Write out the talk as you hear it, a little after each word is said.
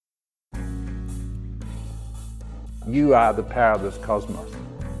You are the power of this cosmos.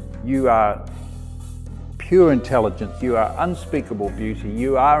 You are pure intelligence. You are unspeakable beauty.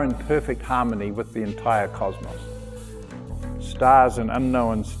 You are in perfect harmony with the entire cosmos. Stars and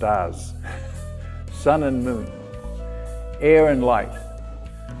unknown stars, sun and moon, air and light,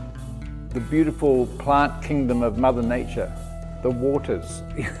 the beautiful plant kingdom of Mother Nature, the waters.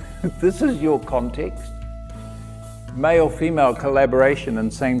 This is your context. Male-female collaboration in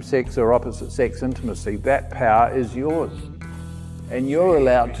same-sex or opposite-sex intimacy, that power is yours. And you're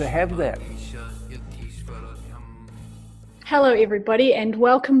allowed to have that. Hello, everybody, and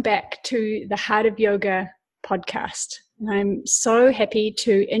welcome back to the Heart of Yoga podcast. And I'm so happy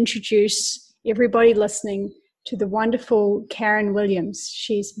to introduce everybody listening to the wonderful Karen Williams.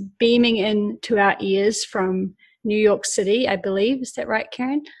 She's beaming into our ears from New York City, I believe. Is that right,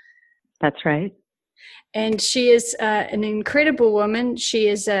 Karen? That's right. And she is an incredible woman. She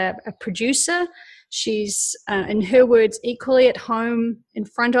is a producer. She's, in her words, equally at home in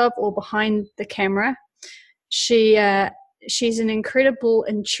front of or behind the camera. She's an incredible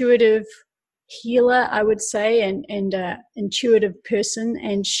intuitive healer, I would say, and intuitive person.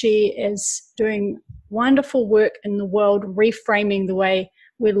 And she is doing wonderful work in the world, reframing the way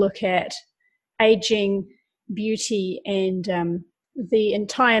we look at aging, beauty, and the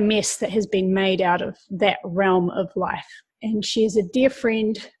entire mess that has been made out of that realm of life. And she is a dear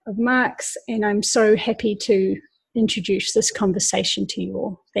friend of Mark's, and I'm so happy to introduce this conversation to you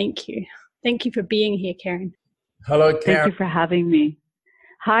all. Thank you. Thank you for being here, Karen. Hello, Karen. Thank you for having me.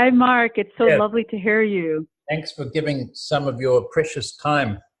 Hi, Mark. It's so lovely to hear you. Thanks for giving some of your precious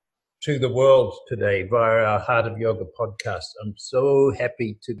time to the world today via our Heart of Yoga podcast. I'm so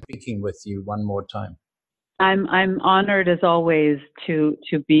happy to be speaking with you one more time. I'm honored as always to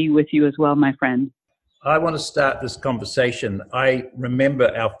be with you as well, my friend. I want to start this conversation. I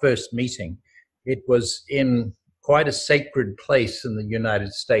remember our first meeting. It was in quite a sacred place in the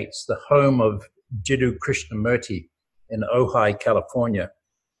United States, the home of Jiddu Krishnamurti in Ojai, California.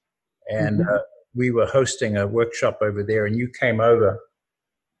 And we were hosting a workshop over there, and you came over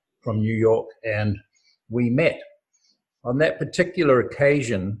from New York and we met. On that particular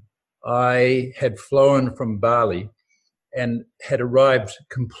occasion, I had flown from Bali and had arrived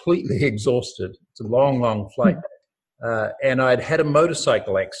completely exhausted. It's a long, long flight. And I'd had a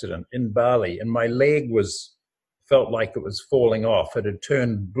motorcycle accident in Bali, and my leg felt like it was falling off. It had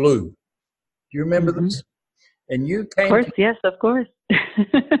turned blue. Do you remember this? And you came. Of course, yes, of course.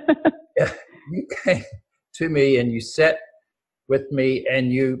 You came to me and you sat with me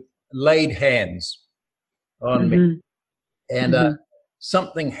and you laid hands on me. And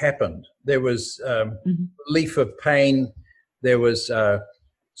something happened. There was relief of pain. There was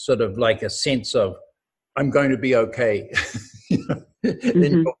sort of like a sense of, I'm going to be okay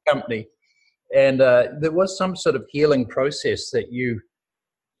in your company. And there was some sort of healing process that you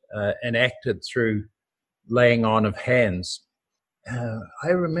enacted through laying on of hands. I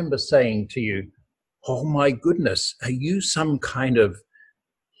remember saying to you, oh my goodness, are you some kind of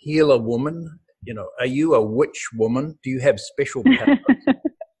healer woman? You know, are you a witch woman? Do you have special powers?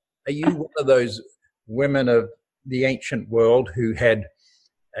 Are you one of those women of the ancient world who had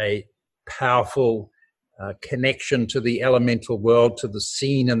a powerful connection to the elemental world, to the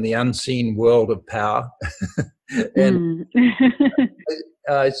seen and the unseen world of power? And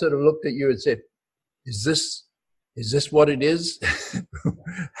I sort of looked at you and said, is this what it is?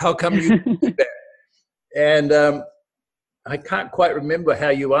 How come you do that? And I can't quite remember how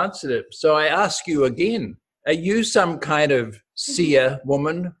you answered it. So I ask you again, are you some kind of seer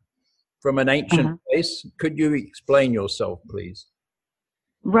woman from an ancient place? Could you explain yourself, please?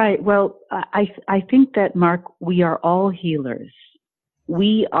 Right. Well, I think that, Mark, we are all healers.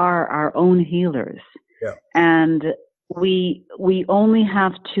 We are our own healers. Yeah. And we only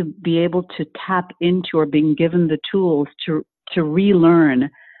have to be able to tap into, or being given the tools to relearn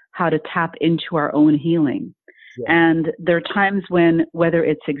how to tap into our own healing. Yeah. And there are times when, whether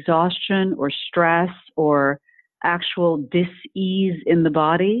it's exhaustion or stress or actual dis-ease in the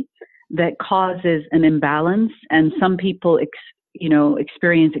body, that causes an imbalance. And some people,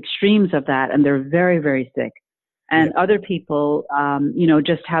 experience extremes of that, and they're very, very sick. And other people,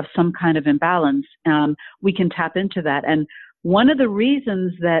 just have some kind of imbalance. We can tap into that. And one of the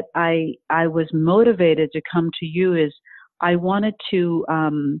reasons that I was motivated to come to you is I wanted to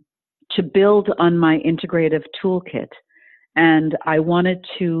build on my integrative toolkit. And I wanted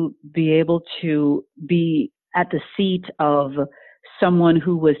to be able to be at the seat of someone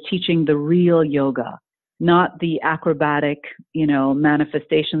who was teaching the real yoga, not the acrobatic,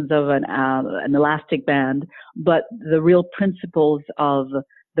 manifestations of an elastic band, but the real principles of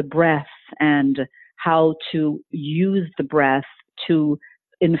the breath and how to use the breath to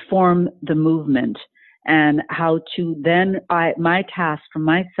inform the movement, and how to then, my task for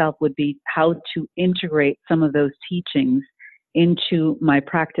myself would be how to integrate some of those teachings into my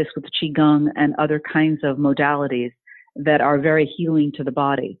practice with Qigong and other kinds of modalities that are very healing to the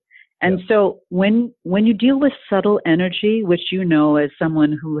body. And so when you deal with subtle energy, which you know as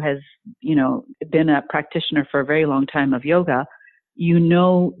someone who has, been a practitioner for a very long time of yoga, you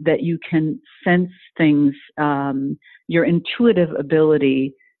know that you can sense things. Your intuitive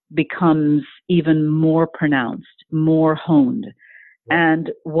ability becomes even more pronounced, more honed. And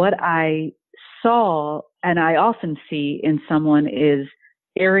what I saw, and I often see in someone, is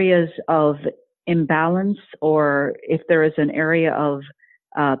areas of imbalance, or if there is an area of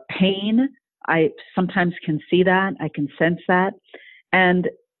pain, I sometimes can see that. I can sense that. And,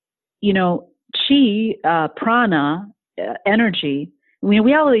 chi, prana, energy, we have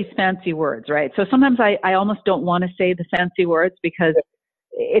all these fancy words, right? So sometimes I almost don't want to say the fancy words, because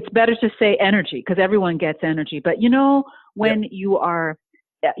it's better to say energy, because everyone gets energy. But when you are,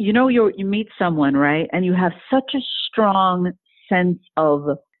 you meet someone, right? And you have such a strong sense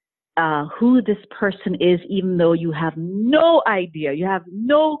of who this person is, even though you have no idea. You have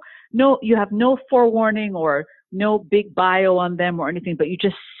you have no forewarning or no big bio on them or anything, but you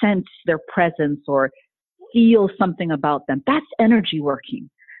just sense their presence or feel something about them. That's energy working.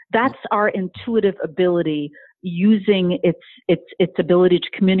 That's our intuitive ability, using its ability to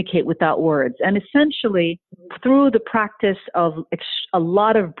communicate without words. And essentially, through the practice of a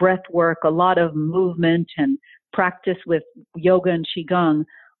lot of breath work, a lot of movement and practice with yoga and Qigong,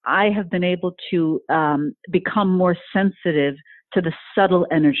 I have been able to become more sensitive to the subtle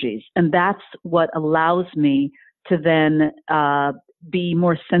energies. And that's what allows me to then be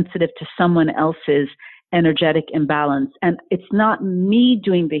more sensitive to someone else's energetic imbalance. And it's not me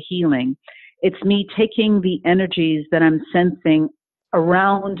doing the healing. It's me taking the energies that I'm sensing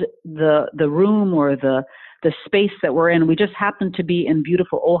around the room or the space that we're in. We just happen to be in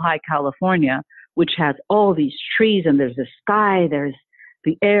beautiful Ojai, California, which has all these trees, and there's the sky, there's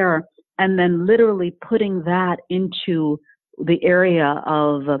the air, and then literally putting that into the area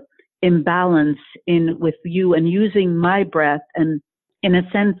of imbalance with you, and using my breath and, in a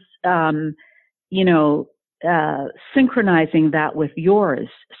sense, synchronizing that with yours,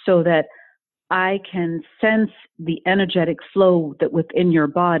 so that I can sense the energetic flow that within your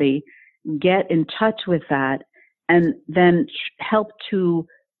body, get in touch with that, and then help to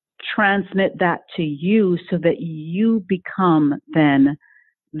transmit that to you, so that you become then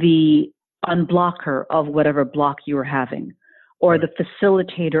the unblocker of whatever block you are having, or the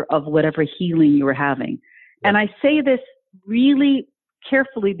facilitator of whatever healing you are having. And I say this really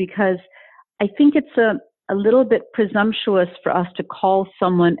carefully, because I think it's a little bit presumptuous for us to call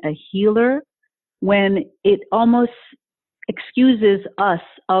someone a healer when it almost excuses us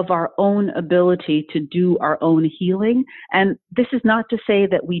of our own ability to do our own healing. And this is not to say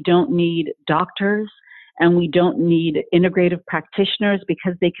that we don't need doctors and we don't need integrative practitioners,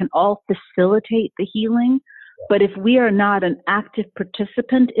 because they can all facilitate the healing. But if we are not an active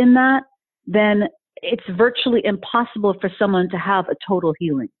participant in that, then it's virtually impossible for someone to have a total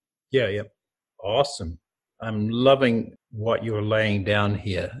healing. Yeah. Awesome. I'm loving what you're laying down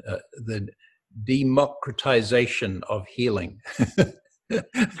here, the democratization of healing.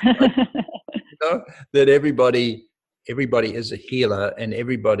 That everybody is a healer, and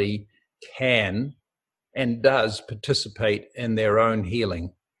everybody can and does participate in their own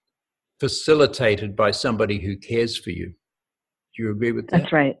healing, facilitated by somebody who cares for you. Do you agree with that?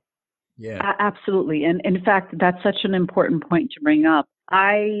 That's right. Yeah. Absolutely. And in fact, that's such an important point to bring up.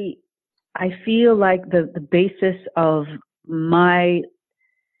 I feel like the basis of my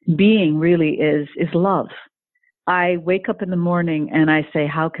being really is love. I wake up in the morning and I say,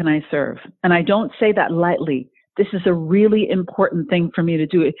 how can I serve? And I don't say that lightly. This is a really important thing for me to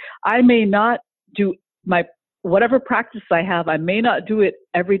do. I may not do whatever practice I have, I may not do it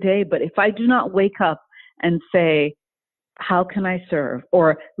every day, but if I do not wake up and say, how can I serve?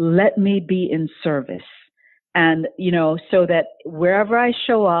 Or let me be in service. And, so that wherever I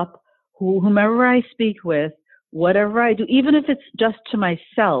show up, whomever I speak with, whatever I do, even if it's just to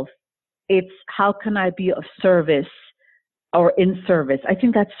myself, it's how can I be of service or in service. I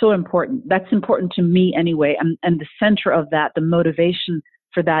think that's so important. That's important to me anyway. And the center of that, the motivation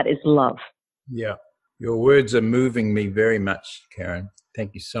for that is love. Yeah. Your words are moving me very much, Karen.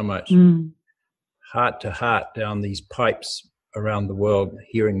 Thank you so much. Heart to heart down these pipes around the world,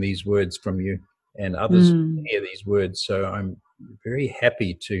 hearing these words from you, and others hear these words. So I'm very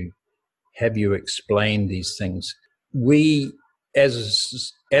happy to have you explain these things. We, as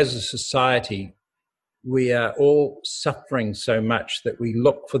a society, we are all suffering so much that we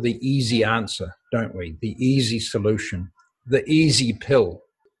look for the easy answer, don't we? The easy solution, the easy pill,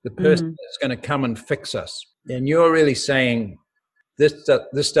 the person that's going to come and fix us. And you're really saying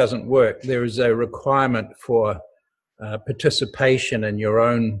this doesn't work. There is a requirement for participation in your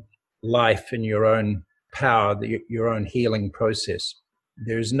own life, in your own power, your own healing process.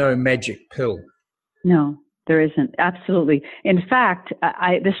 There is no magic pill. No, there isn't. Absolutely. In fact,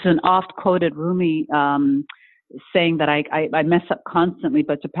 this is an oft-quoted Rumi saying that I mess up constantly,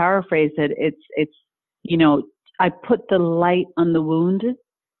 but to paraphrase it, it's I put the light on the wound,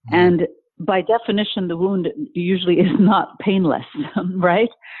 and by definition, the wound usually is not painless, right?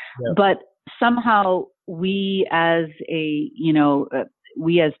 Yeah. But somehow we as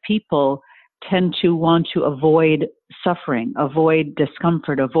people tend to want to avoid suffering, avoid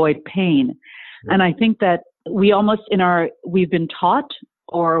discomfort, avoid pain. Yeah. And I think that we've been taught,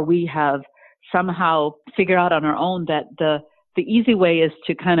 or we have somehow figured out on our own that the easy way is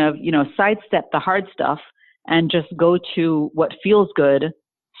to kind of, sidestep the hard stuff and just go to what feels good.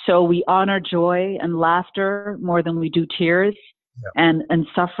 So we honor joy and laughter more than we do tears and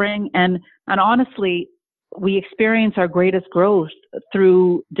suffering. And honestly, we experience our greatest growth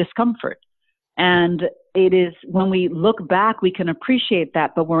through discomfort. And it is when we look back, we can appreciate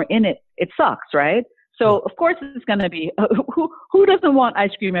that, but when we're in it, it sucks, right? So of course it's going to be, who doesn't want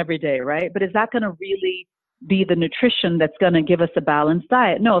ice cream every day, right? But is that going to really be the nutrition that's going to give us a balanced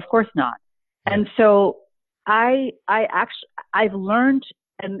diet? No, of course not. And so I've learned,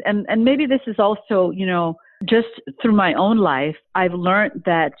 and maybe this is also, just through my own life, I've learned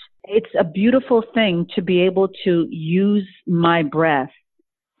that it's a beautiful thing to be able to use my breath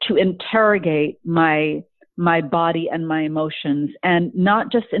to interrogate my body and my emotions, and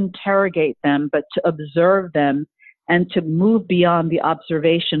not just interrogate them, but to observe them and to move beyond the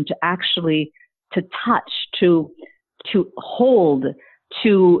observation, to actually to touch, to hold,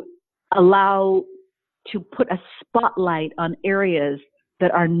 to allow, to put a spotlight on areas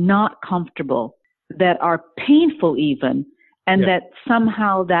that are not comfortable, that are painful even, and that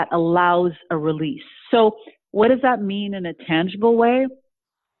somehow that allows a release. So what does that mean in a tangible way?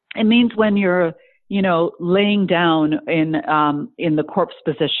 It means when you're, laying down in the corpse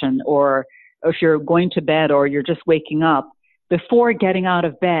position, or if you're going to bed, or you're just waking up, before getting out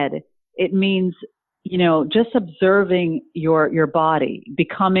of bed, it means, just observing your body,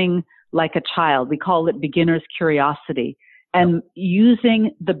 becoming like a child. We call it beginner's curiosity, and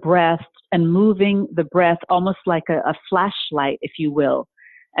using the breath and moving the breath almost like a flashlight, if you will,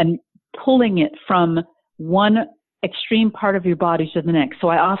 and pulling it from one extreme part of your body to the next. So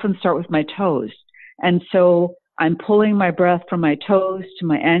I often start with my toes. And so I'm pulling my breath from my toes to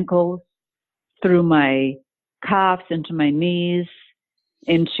my ankles, through my calves, into my knees,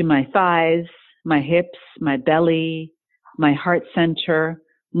 into my thighs, my hips, my belly, my heart center,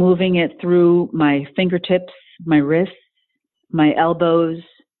 moving it through my fingertips, my wrists, my elbows,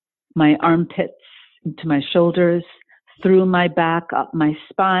 my armpits, into my shoulders, through my back, up my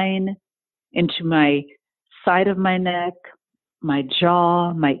spine, into my side of my neck, my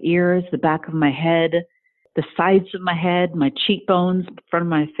jaw, my ears, the back of my head, the sides of my head, my cheekbones, front of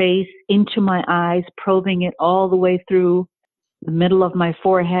my face, into my eyes, probing it all the way through the middle of my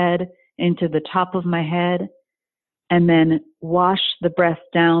forehead, into the top of my head, and then wash the breath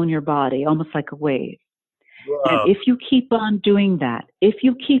down your body, almost like a wave. Wow. And if you keep on doing that, if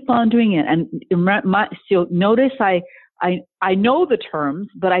you keep on doing it, and so notice I know the terms,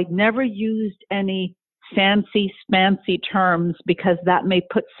 but I never used any fancy, terms, because that may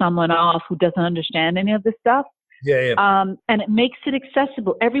put someone off who doesn't understand any of this stuff. And it makes it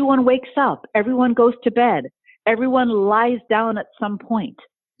accessible. Everyone wakes up. Everyone goes to bed. Everyone lies down at some point,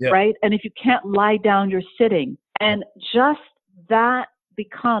 right? And if you can't lie down, you're sitting. And just that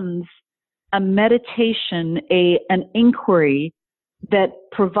becomes a meditation, an inquiry that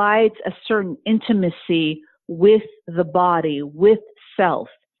provides a certain intimacy with the body, with self.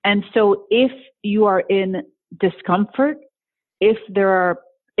 And so if you are in discomfort, if there are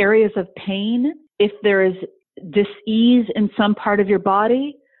areas of pain, if there is dis-ease in some part of your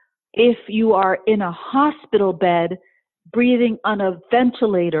body, if you are in a hospital bed breathing on a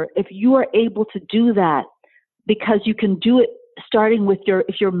ventilator, if you are able to do that, because you can do it starting with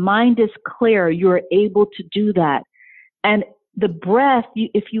if your mind is clear, you are able to do that. And the breath,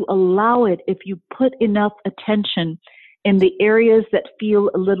 if you allow it, if you put enough attention in the areas that feel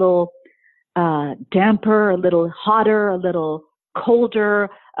a little damper, a little hotter, a little colder,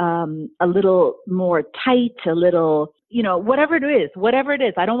 a little more tight, a little, whatever it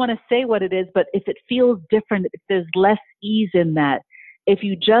is. I don't want to say what it is, but if it feels different, if there's less ease in that, if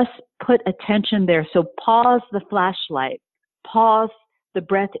you just put attention there, so pause the flashlight, pause the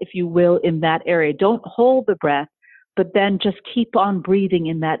breath, if you will, in that area. Don't hold the breath, but then just keep on breathing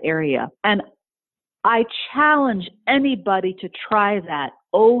in that area. And I challenge anybody to try that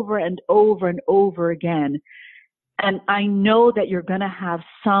over and over and over again. And I know that you're going to have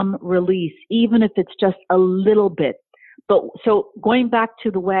some release, even if it's just a little bit. But so going back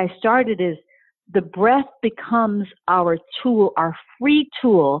to the way I started is the breath becomes our tool, our free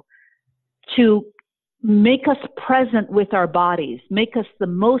tool to make us present with our bodies, make us the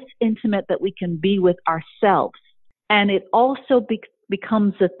most intimate that we can be with ourselves. And it also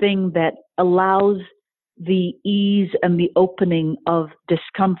becomes a thing that allows the ease and the opening of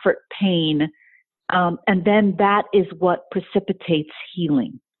discomfort, pain. And then that is what precipitates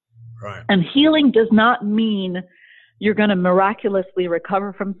healing. Right. And healing does not mean you're going to miraculously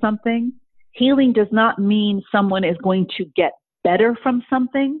recover from something. Healing does not mean someone is going to get better from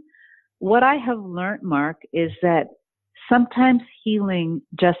something. What I have learned, Mark, is that sometimes healing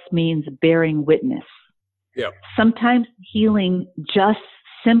just means bearing witness. Yeah. Sometimes healing just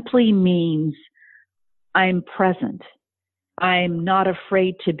simply means I'm present. I'm not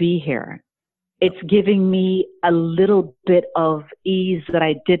afraid to be here. It's giving me a little bit of ease that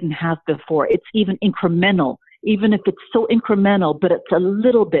I didn't have before. It's even incremental, even if it's so incremental, but it's a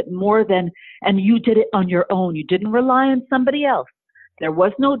little bit more than, and you did it on your own. You didn't rely on somebody else. There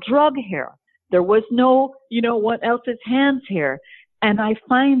was no drug here. There was no, what else's hands here. And I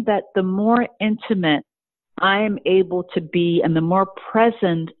find that the more intimate I am able to be and the more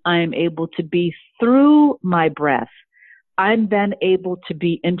present I am able to be through my breath, I'm then able to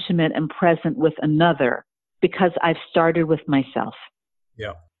be intimate and present with another because I've started with myself.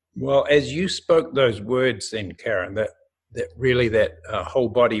 Yeah. Well, as you spoke those words then, Karen, that really that whole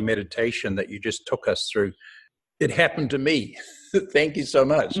body meditation that you just took us through, it happened to me. Thank you so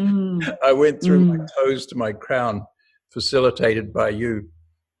much. I went through my toes to my crown, facilitated by you.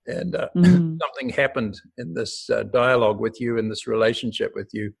 And something happened in this dialogue with you, in this relationship with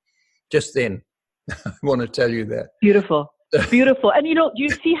you, just then. I want to tell you that. Beautiful. Beautiful. And do you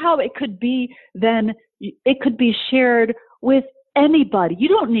see how it could be then, it could be shared with anybody. You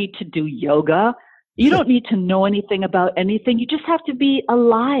don't need to do yoga. You don't need to know anything about anything. You just have to be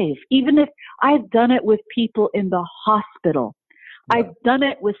alive. Even if I've done it with people in the hospital, I've done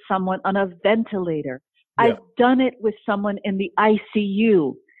it with someone on a ventilator. I've done it with someone in the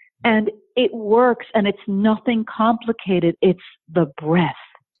ICU. And it works, and it's nothing complicated. It's the breath.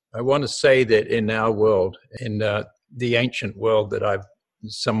 I want to say that in our world, in the ancient world that I'm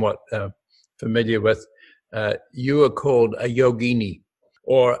somewhat familiar with, you are called a yogini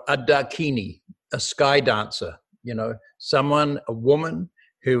or a dakini, a sky dancer, a woman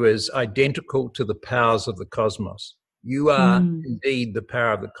who is identical to the powers of the cosmos. You are indeed the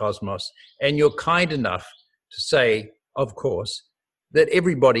power of the cosmos. And you're kind enough to say, of course, that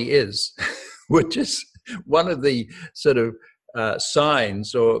everybody is, which is one of the sort of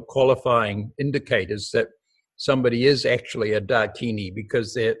signs or qualifying indicators that somebody is actually a dakini,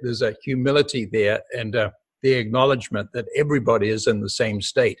 because there's a humility there and the acknowledgement that everybody is in the same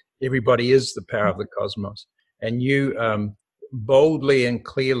state. Everybody is the power of the cosmos. And you boldly and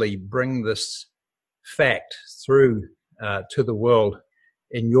clearly bring this fact through to the world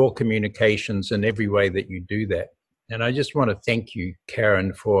in your communications in every way that you do that. And I just want to thank you,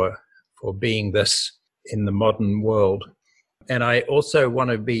 Karen, for being this in the modern world. And I also want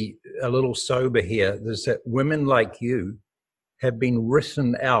to be a little sober here. There's that women like you have been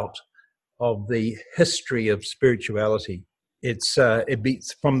written out of the history of spirituality. It's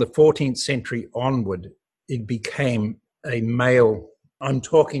from the 14th century onward, it became a male. I'm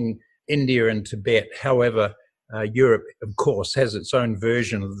talking India and Tibet. However, Europe, of course, has its own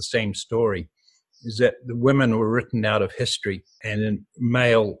version of the same story. Is that the women were written out of history, and in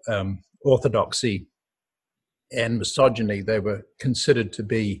male orthodoxy and misogyny, they were considered to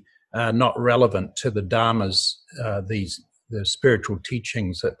be not relevant to the dharmas, the spiritual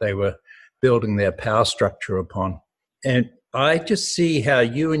teachings that they were building their power structure upon. And I just see how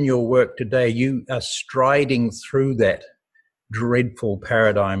you in your work today, you are striding through that dreadful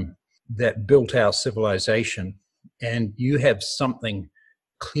paradigm that built our civilization, and you have something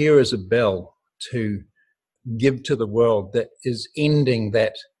clear as a bell to give to the world that is ending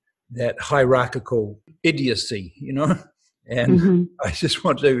that hierarchical idiocy, and I just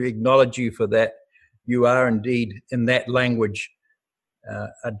want to acknowledge you for that. You are indeed, in that language,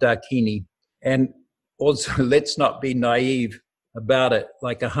 a dakini. And also, let's not be naive about it.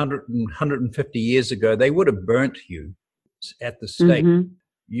 Like 150 years ago, they would have burnt you at the stake.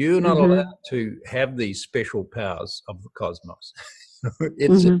 You're not allowed to have these special powers of the cosmos.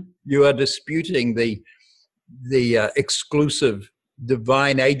 It's you are disputing the exclusive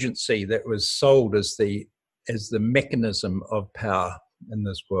divine agency that was sold as the mechanism of power in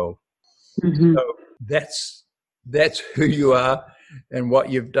this world. So that's who you are and what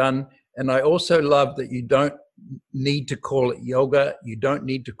you've done. And I also love that you don't need to call it yoga. You don't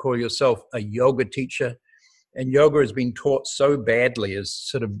need to call yourself a yoga teacher. And yoga has been taught so badly as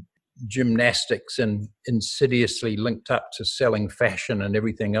sort of gymnastics and insidiously linked up to selling fashion and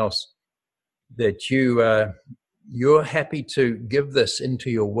everything else, that you're happy to give this into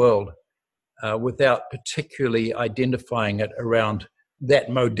your world without particularly identifying it around that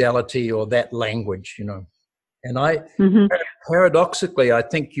modality or that language, And paradoxically, I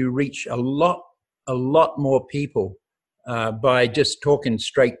think you reach a lot more people by just talking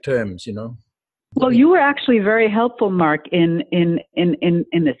straight terms, Well, you were actually very helpful, Mark, in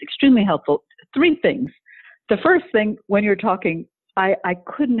this, extremely helpful. 3 things. The first thing, when you're talking, I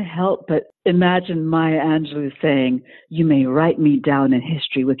couldn't help but imagine Maya Angelou saying, "You may write me down in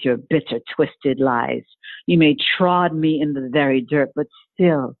history with your bitter, twisted lies. You may trod me in the very dirt, but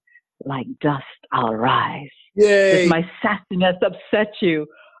still, like dust, I'll rise." Yay. Does my sassiness upset you?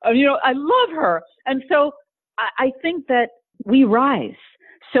 I love her. And so I think that we rise.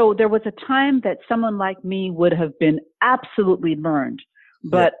 So there was a time that someone like me would have been absolutely burned.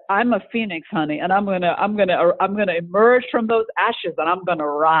 But I'm a phoenix, honey, and I'm gonna emerge from those ashes, and I'm gonna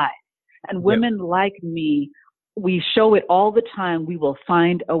rise. And women like me, we show it all the time. We will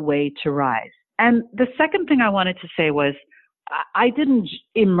find a way to rise. And the second thing I wanted to say was, I didn't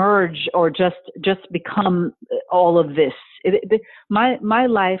emerge or just become all of this. My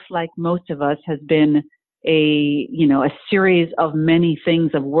life, like most of us, has been a series of many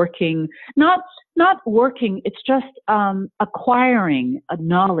things of working, not working. It's just acquiring a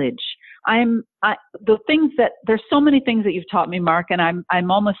knowledge. There's so many things that you've taught me, Mark, and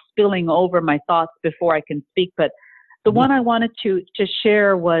I'm almost spilling over my thoughts before I can speak. But the one I wanted to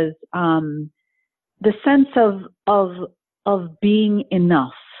share was the sense of being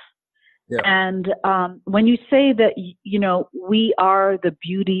enough. Yeah. And when you say that, we are the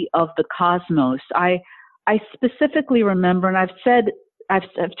beauty of the cosmos, I specifically remember, and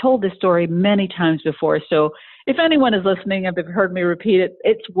I've told this story many times before. So if anyone is listening and they've heard me repeat it,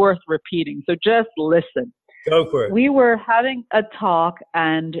 it's worth repeating. So just listen. Go for it. We were having a talk,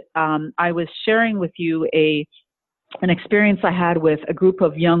 and I was sharing with you an experience I had with a group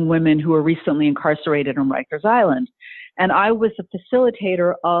of young women who were recently incarcerated on Rikers Island. And I was a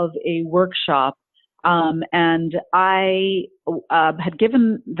facilitator of a workshop, and I had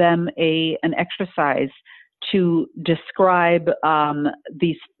given them an exercise to describe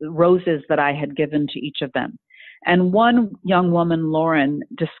these roses that I had given to each of them. And one young woman, Lauren,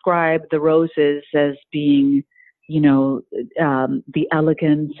 described the roses as being, the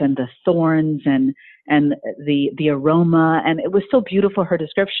elegance and the thorns and the aroma. And it was so beautiful, her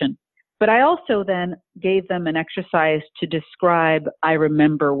description. But I also then gave them an exercise to describe I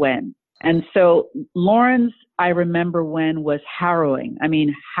remember when. And so Lauren's I remember when was harrowing. I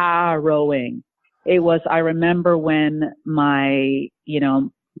mean, harrowing. It was, I remember when my,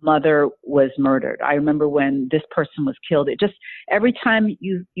 mother was murdered. I remember when this person was killed. It just, every time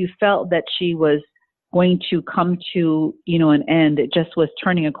you felt that she was going to come to, an end, it just was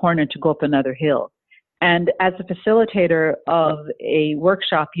turning a corner to go up another hill. And as a facilitator of a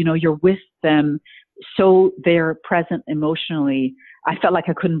workshop, you're with them, so they're present emotionally. I felt like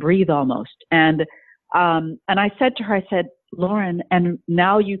I couldn't breathe almost. And I said to her, Lauren, and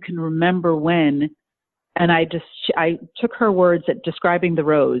now you can remember when. And I took her words at describing the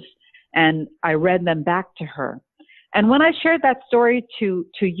rose, and I read them back to her. And when I shared that story to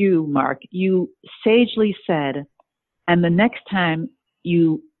you, Mark, you sagely said, and the next time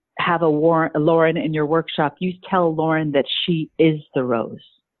you have a Lauren in your workshop, you tell Lauren that she is the rose.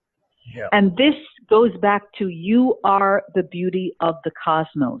 Yeah. And this goes back to, you are the beauty of the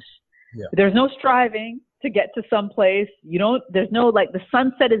cosmos. Yeah. There's no striving to get to some place. There's no, like, the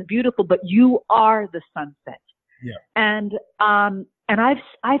sunset is beautiful, but you are the sunset. Yeah. And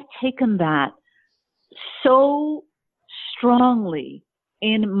I've taken that so strongly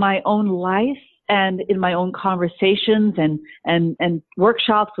in my own life and in my own conversations and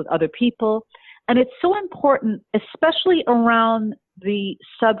workshops with other people. And it's so important, especially around the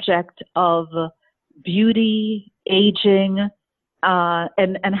subject of beauty, aging,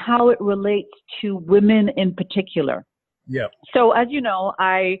 and how it relates to women in particular. Yeah. So as you know,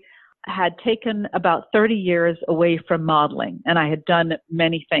 I had taken about 30 years away from modeling, and I had done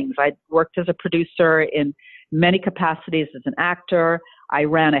many things. I worked as a producer in many capacities as an actor. I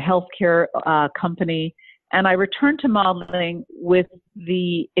ran a healthcare company. And I returned to modeling with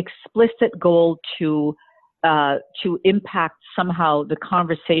the explicit goal to impact somehow the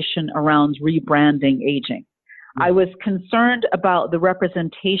conversation around rebranding aging. I was concerned about the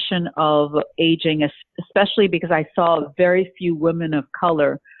representation of aging, especially because I saw very few women of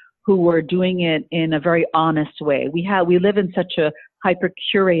color who were doing it in a very honest way. We live in such a hyper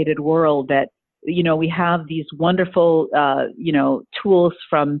curated world that, we have these wonderful, tools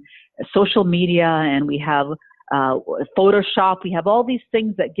from social media, and we have Photoshop. We have all these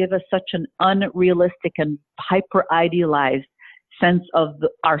things that give us such an unrealistic and hyper idealized sense of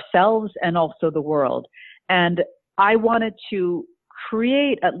ourselves and also the world. And I wanted to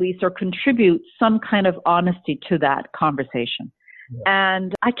create at least or contribute some kind of honesty to that conversation. Yeah.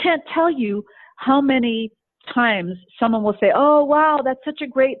 And I can't tell you how many times someone will say, "Oh, wow, that's such a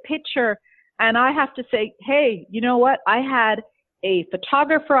great picture." And I have to say, "Hey, you know what? I had a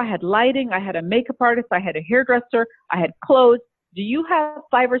photographer, I had lighting, I had a makeup artist, I had a hairdresser, I had clothes. Do you have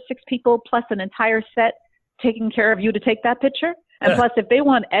 5 or 6 people plus an entire set taking care of you to take that picture? And plus, if they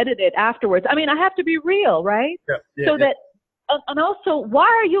want edited afterwards, I mean, I have to be real, right? That, and also, why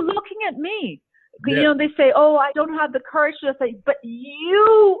are you looking at me? They say, "Oh, I don't have the courage to say," but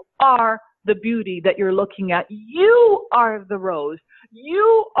you are the beauty that you're looking at. You are the rose.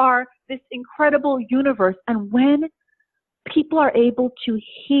 You are this incredible universe. And when people are able to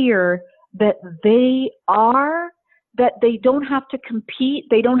hear that they don't have to compete,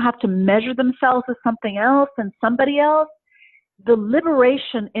 they don't have to measure themselves with something else and somebody else, the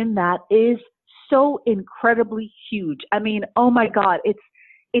liberation in that is so incredibly huge. I mean, oh my God, it's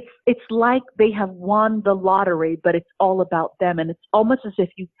like they have won the lottery, but it's all about them. And it's almost as if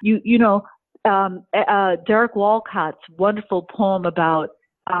Derek Walcott's wonderful poem about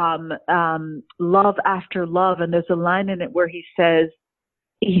love after love. And there's a line in it where he says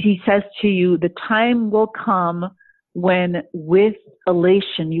to you, "The time will come when with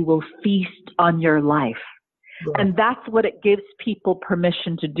elation you will feast on your life." Yeah. And that's what it gives people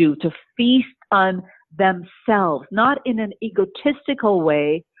permission to do, to feast on themselves, not in an egotistical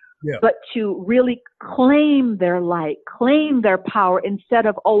way, but to really claim their light, claim their power, instead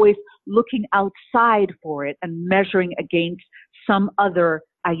of always looking outside for it and measuring against some other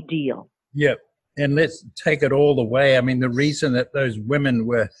ideal. Yep. And let's take it all the way. I mean, the reason that those women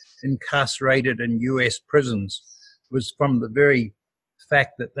were incarcerated in US prisons was from the very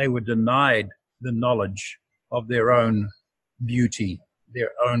fact that they were denied the knowledge of their own beauty,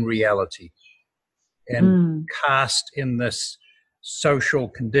 their own reality, and cast in this social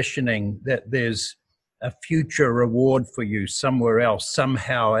conditioning that there's a future reward for you somewhere else,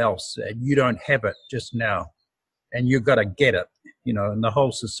 somehow else, and you don't have it just now, and you've got to get it, and the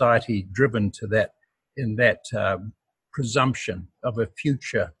whole society driven to that, in that presumption of a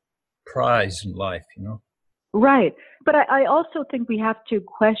future prize in life, Right. But I also think we have to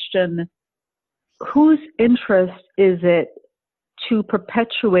question whose interest is it to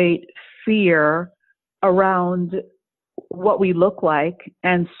perpetuate fear around what we look like,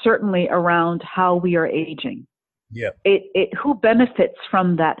 and certainly around how we are aging. Yeah. Who benefits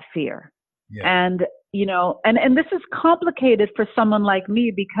from that fear? Yeah. And, and this is complicated for someone like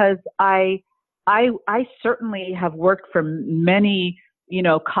me, because I certainly have worked for many,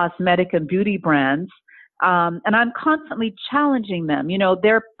 cosmetic and beauty brands. And I'm constantly challenging them.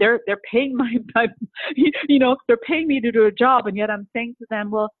 They're paying they're paying me to do a job, and yet I'm saying to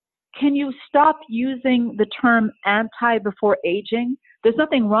them, well, can you stop using the term anti before aging? There's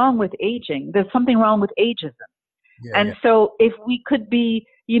nothing wrong with aging. There's something wrong with ageism. So if we could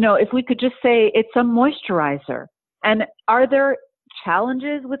if we could just say it's a moisturizer. And are there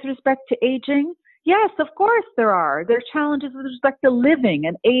challenges with respect to aging? Yes, of course there are. There are challenges with respect to living,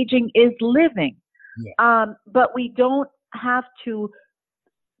 and aging is living. Yeah. But we don't have to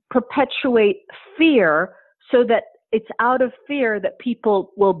perpetuate fear so that it's out of fear that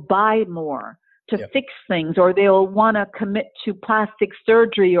people will buy more to fix things, or they'll want to commit to plastic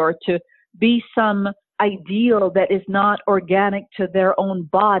surgery, or to be some ideal that is not organic to their own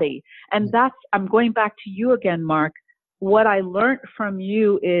body. And I'm going back to you again, Mark. What I learned from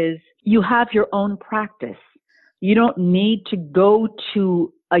you is you have your own practice. You don't need to go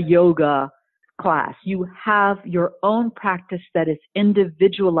to a yoga class. You have your own practice that is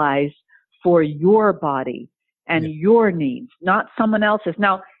individualized for your body and your needs, not someone else's.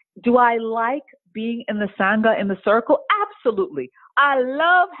 Now, do I like being in the Sangha, in the circle? Absolutely. I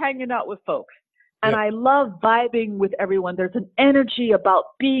love hanging out with folks, and I love vibing with everyone. There's an energy about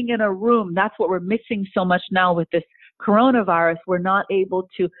being in a room. That's what we're missing so much now with this coronavirus. We're not able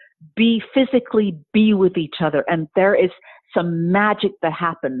to physically be with each other, and there is some magic that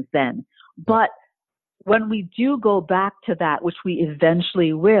happens then. But when we do go back to that, which we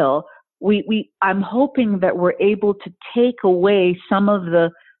eventually will, I'm hoping that we're able to take away some of the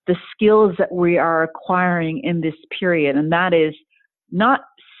skills that we are acquiring in this period. And that is not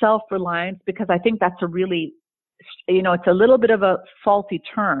self-reliance, because I think that's a really, it's a little bit of a faulty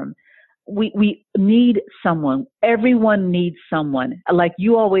term. We need someone. Everyone needs someone. Like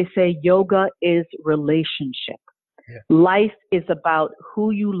you always say, yoga is relationship. Yeah. Life is about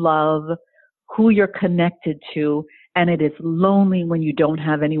who you love, who you're connected to, and it is lonely when you don't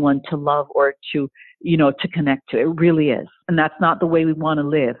have anyone to love or to connect to. It really is. And that's not the way we want to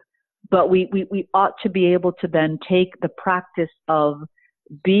live. But we ought to be able to then take the practice of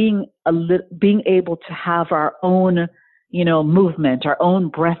being able to have our own, movement, our own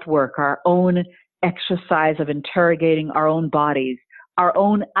breath work, our own exercise of interrogating our own bodies, our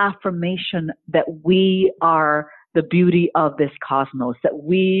own affirmation that we are the beauty of this cosmos, that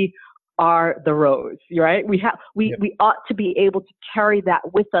we are the rose, right? We ought to be able to carry that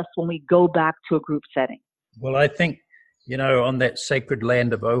with us when we go back to a group setting. Well, I think, on that sacred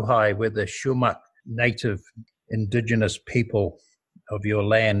land of Ojai, where the Shumak native indigenous people of your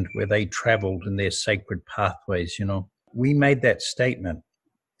land, where they traveled in their sacred pathways, we made that statement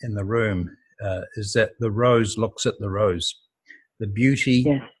in the room, is that the rose looks at the rose. The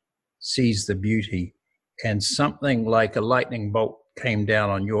beauty sees the beauty. And something like a lightning bolt came down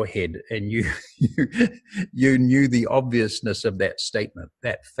on your head, and you knew the obviousness of that statement,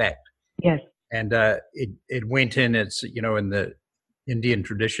 that fact. Yes. And it went in, it's, in the Indian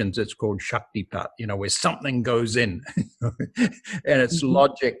traditions, it's called Shaktipat, where something goes in and it's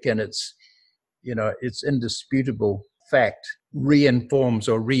logic and it's indisputable fact reinforms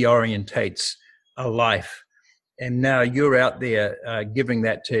or reorientates a life. And now you're out there giving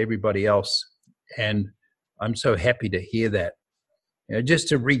that to everybody else. And I'm so happy to hear that. Just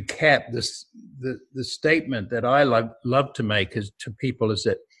to recap this, the statement that I love to make to people is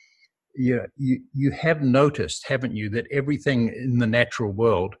that you have noticed, haven't you, that everything in the natural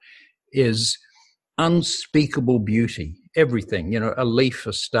world is unspeakable beauty. Everything, a leaf,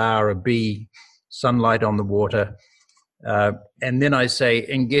 a star, a bee, sunlight on the water. And then I say,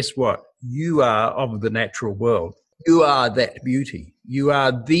 and guess what? You are of the natural world. You are that beauty. You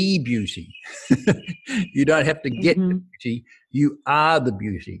are the beauty. You don't have to get the beauty. You are the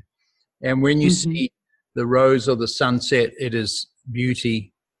beauty. And when you see the rose or the sunset, it is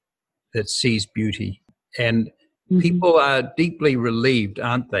beauty that sees beauty. And people are deeply relieved,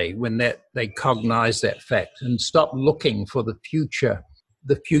 aren't they, when they cognize that fact and stop looking for the future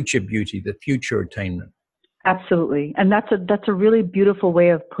beauty, the future attainment. Absolutely. And that's a really beautiful way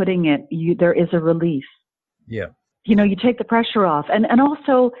of putting it. There is a relief. Yeah. You take the pressure off. And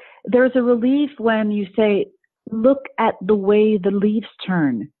also there's a relief when you say, look at the way the leaves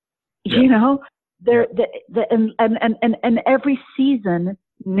turn. Yeah. And every season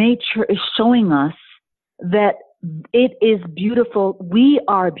nature is showing us that it is beautiful. We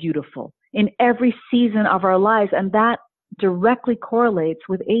are beautiful in every season of our lives. And that directly correlates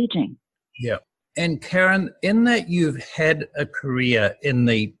with aging. Yeah. And Karen, in that you've had a career in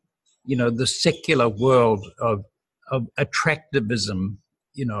the secular world of attractivism,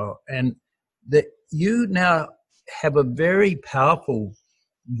 and that you now have a very powerful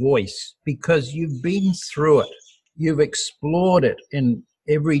voice because you've been through it. You've explored it in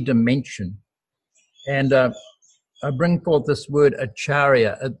every dimension. And I bring forth this word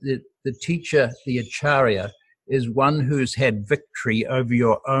acharya. The teacher, the acharya, is one who's had victory over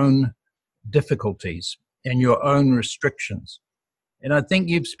your own difficulties and your own restrictions. And I think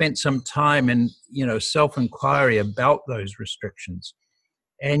you've spent some time in, self-inquiry about those restrictions.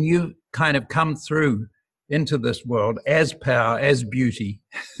 And you've kind of come through into this world as power, as beauty,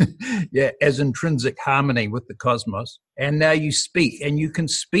 as intrinsic harmony with the cosmos. And now you speak, and you can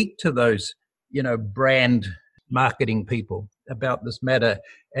speak to those, brand marketing people about this matter,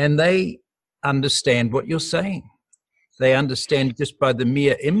 and they understand what you're saying. They understand just by the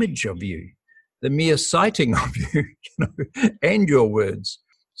mere image of you, the mere sighting of you, and your words.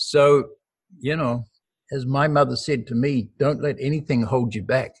 So, as my mother said to me, don't let anything hold you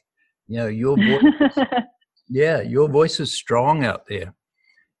back. Your voice, your voice is strong out there.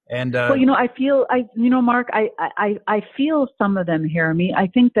 And well, I feel, Mark, I feel some of them hear me. I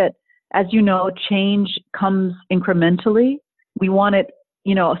think that, as you know, change comes incrementally. We want it,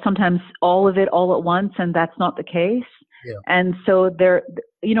 sometimes all of it all at once, and that's not the case. Yeah. And so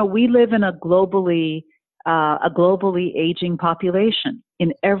we live in a globally aging population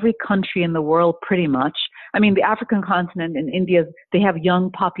in every country in the world, pretty much. I mean, the African continent and India, they have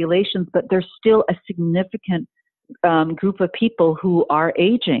young populations, but there's still a significant group of people who are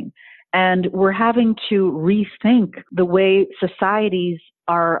aging. And we're having to rethink the way societies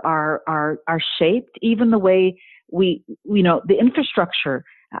are shaped, even the way the infrastructure.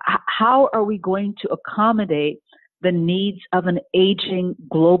 How are we going to accommodate the needs of an aging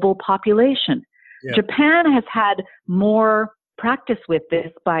global population? Yeah. Japan has had more practice with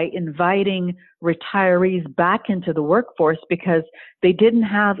this by inviting retirees back into the workforce because they didn't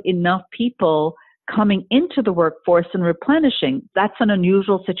have enough people coming into the workforce and replenishing. That's an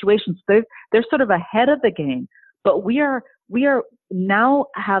unusual situation. So they're sort of ahead of the game. But we are now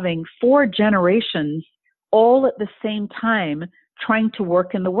having 4 generations all at the same time trying to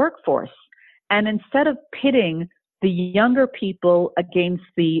work in the workforce. And instead of pitting the younger people against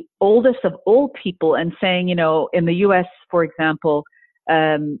the oldest of old people and saying, in the U.S., for example,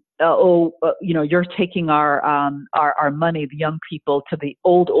 you're taking our money, the young people, to the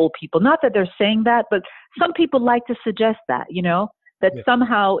old people. Not that they're saying that, but some people like to suggest that, that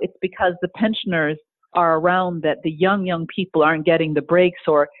somehow it's because the pensioners are around that the young people aren't getting the breaks,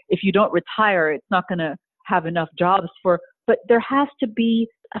 or if you don't retire, it's not going to have enough jobs but there has to be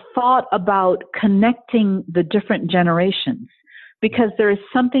a thought about connecting the different generations, because there is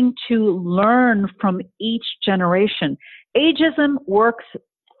something to learn from each generation. Ageism works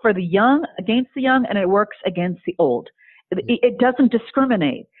for the young, against the young, and it works against the old. It doesn't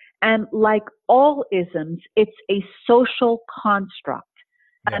discriminate. And like all isms, it's a social construct.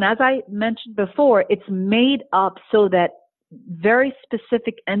 Yeah. And as I mentioned before, it's made up so that very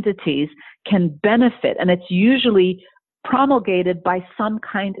specific entities can benefit, and it's usually promulgated by some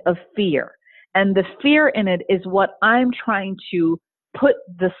kind of fear. And the fear in it is what I'm trying to put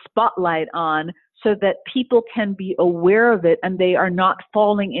the spotlight on so that people can be aware of it and they are not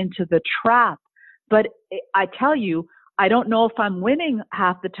falling into the trap. But I tell you, I don't know if I'm winning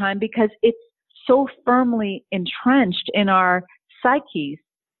half the time because it's so firmly entrenched in our psyches,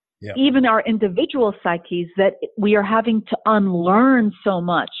 even our individual psyches, that we are having to unlearn so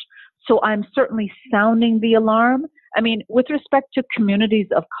much. So I'm certainly sounding the alarm. I mean, with respect to communities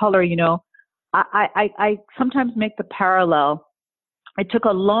of color, I sometimes make the parallel. It took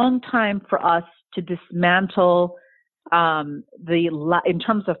a long time for us to dismantle in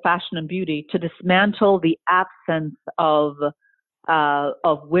terms of fashion and beauty, to dismantle the absence of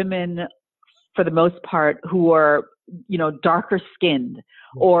women, for the most part, who are, darker skinned,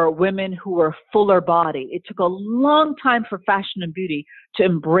 or women who are fuller bodied. It took a long time for fashion and beauty to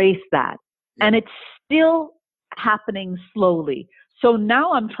embrace that. And it's still happening slowly. So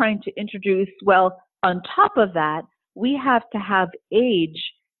now I'm trying to introduce, on top of that, we have to have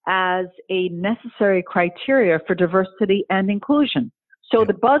age as a necessary criteria for diversity and inclusion. So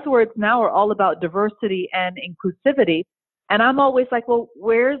the buzzwords now are all about diversity and inclusivity. And I'm always like, well,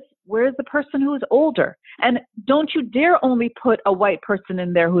 where's the person who's older? And don't you dare only put a white person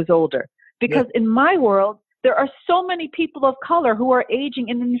in there who's older. Because in my world, there are so many people of color who are aging.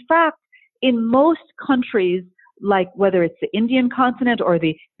 And in fact, in most countries, like whether it's the Indian continent or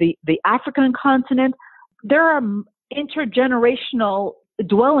the African continent, there are intergenerational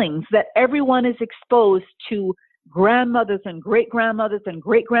dwellings that everyone is exposed to, grandmothers and great-grandmothers and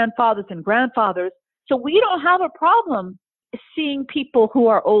great-grandfathers and grandfathers. So we don't have a problem seeing people who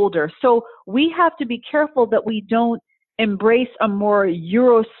are older. So we have to be careful that we don't embrace a more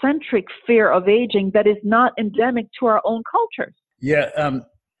Eurocentric fear of aging that is not endemic to our own cultures.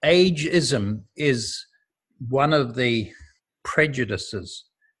 Ageism is one of the prejudices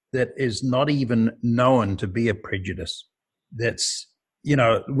that is not even known to be a prejudice. That's,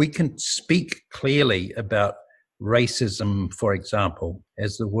 we can speak clearly about racism, for example,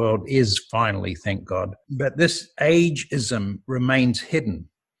 as the world is finally, thank God. But this ageism remains hidden,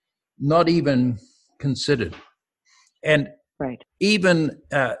 not even considered. And even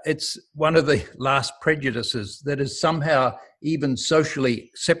it's one of the last prejudices that is somehow even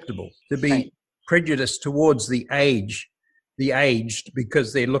socially acceptable, to be prejudiced towards the aged,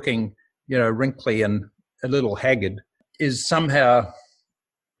 because they're looking, wrinkly and a little haggard, is somehow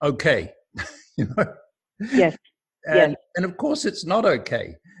okay. Yes. And of course it's not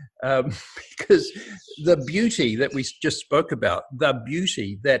okay, because the beauty that we just spoke about, the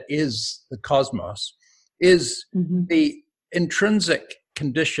beauty that is the cosmos, is the intrinsic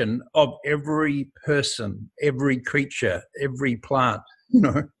condition of every person, every creature, every plant,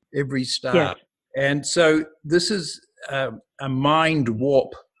 every star. Yes. And so this is a mind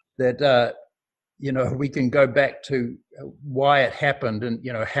warp that, we can go back to why it happened and,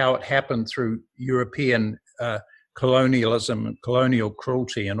 how it happened through European colonialism and colonial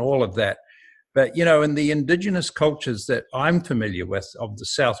cruelty and all of that. But, in the indigenous cultures that I'm familiar with of the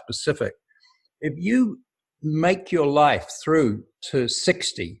South Pacific, if you make your life through to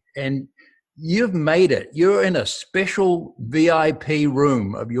 60 and you've made it. You're in a special VIP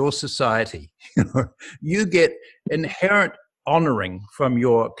room of your society. You get inherent honoring from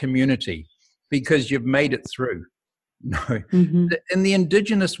your community because you've made it through. No, in the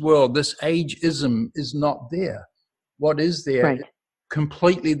indigenous world, this ageism is not there. What is there? Right.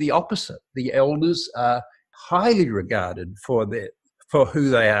 Completely the opposite. The elders are highly regarded for who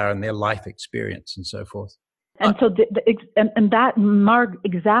they are and their life experience and so forth. And so, and that, Mark,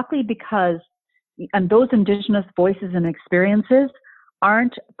 exactly because, and those indigenous voices and experiences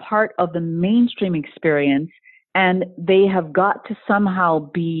aren't part of the mainstream experience, and they have got to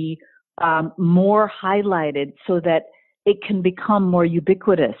somehow be more highlighted so that it can become more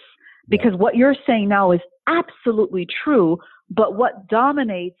ubiquitous. Because what you're saying now is absolutely true, but what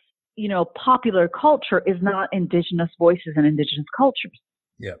dominates, popular culture is not indigenous voices and indigenous cultures.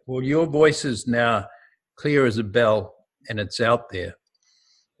 Yeah. Well, your voice is now clear as a bell, and it's out there,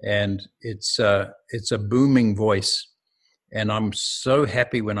 and it's a booming voice. And I'm so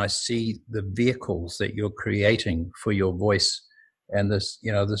happy when I see the vehicles that you're creating for your voice, and this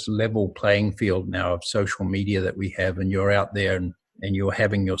level playing field now of social media that we have, and you're out there and you're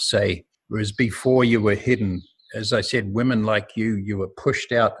having your say. Whereas before you were hidden, as I said, women like you were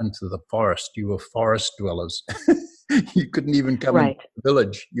pushed out into the forest. You were forest dwellers. You couldn't even come into the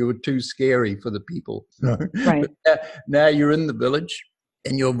village. You were too scary for the people. Right. But now you're in the village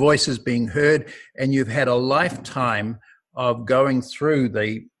and your voice is being heard, and you've had a lifetime of going through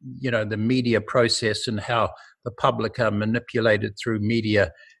the media process and how the public are manipulated through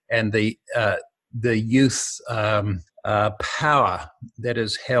media, and the youth power that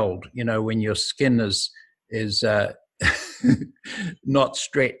is held. When your skin is not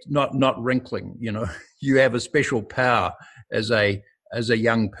stretched, not wrinkling. You have a special power as a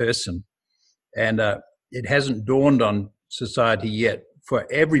young person, and it hasn't dawned on society yet. For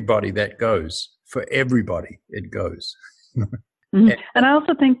everybody that goes, for everybody it goes. And I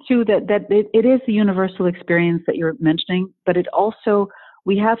also think too that it is a universal experience that you're mentioning, but it also,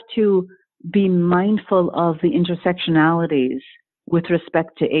 we have to be mindful of the intersectionalities with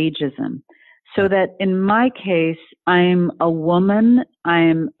respect to ageism. So that in my case, I'm a woman,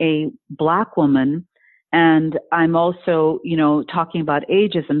 I'm a Black woman, and I'm also, talking about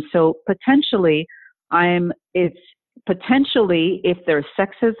ageism. So potentially if there's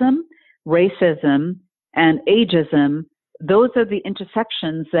sexism, racism, and ageism, those are the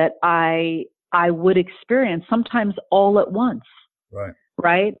intersections that I would experience sometimes all at once.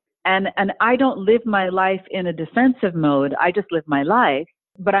 Right? And I don't live my life in a defensive mode. I just live my life.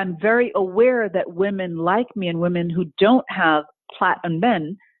 But I'm very aware that women like me and women who don't have and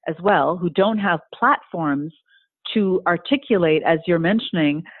men as well, who don't have platforms to articulate, as you're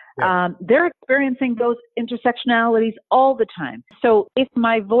mentioning, they're experiencing those intersectionalities all the time. So if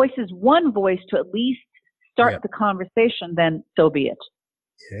my voice is one voice to at least start the conversation, then so be it.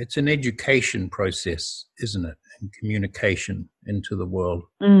 Yeah, it's an education process, isn't it? And communication into the world.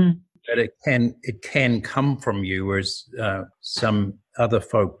 But it can come from you, whereas some other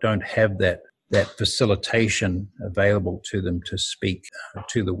folk don't have that facilitation available to them to speak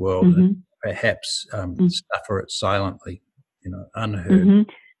to the world, and perhaps suffer it silently, unheard.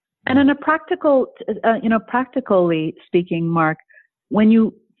 And in a practical, practically speaking, Mark, when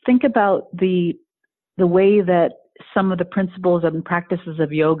you think about the way that some of the principles and practices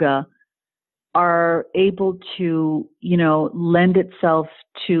of yoga are able to, lend itself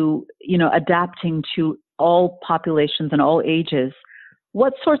to, adapting to all populations and all ages,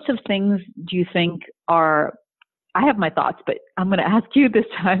 what sorts of things do you think are, I have my thoughts, but I'm going to ask you this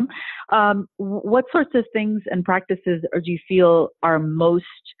time, what sorts of things and practices do you feel are most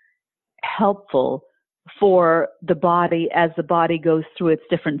helpful for the body as the body goes through its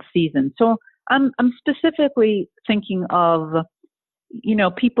different seasons? So I'm specifically thinking of,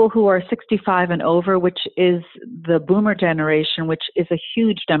 people who are 65 and over, which is the boomer generation, which is a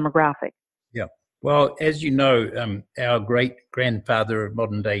huge demographic. Yeah. Well, as you know, our great-grandfather of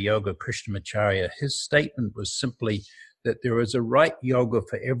modern-day yoga, Krishnamacharya, his statement was simply that there is a right yoga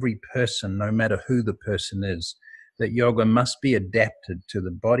for every person, no matter who the person is, that yoga must be adapted to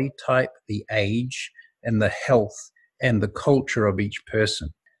the body type, the age, and the health and the culture of each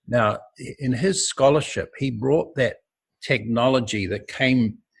person. Now, in his scholarship, he brought that technology that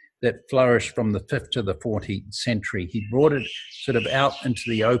flourished from the 5th to the 14th century. He brought it sort of out into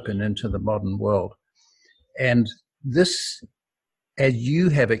the open, into the modern world. And this, as you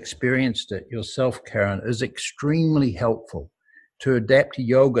have experienced it yourself, Karen, is extremely helpful to adapt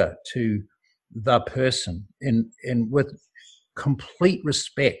yoga to the person and with complete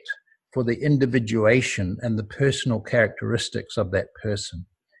respect for the individuation and the personal characteristics of that person.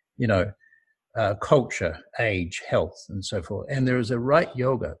 culture, age, health, and so forth. And there is a right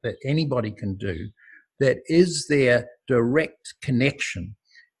yoga that anybody can do that is their direct connection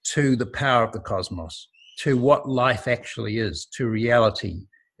to the power of the cosmos, to what life actually is, to reality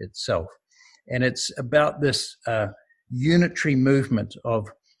itself. And it's about this unitary movement of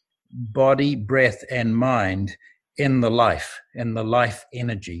body, breath, and mind in the life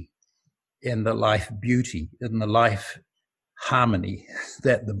energy, in the life beauty, in the life harmony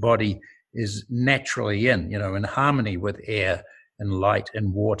that the body is naturally in harmony with air and light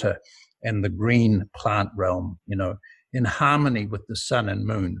and water and the green plant realm, in harmony with the sun and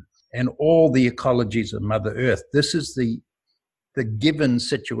moon and all the ecologies of Mother Earth. This is the given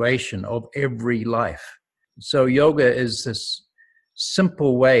situation of every life. So yoga is this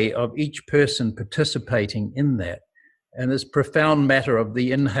simple way of each person participating in that. And this profound matter of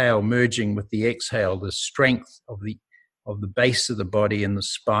the inhale merging with the exhale, the strength of the base of the body and the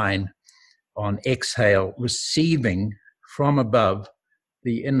spine on exhale, receiving from above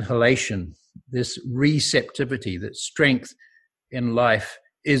the inhalation, this receptivity, that strength in life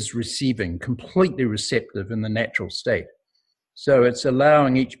is receiving, completely receptive in the natural state. So it's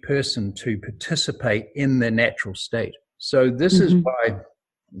allowing each person to participate in their natural state. So this is why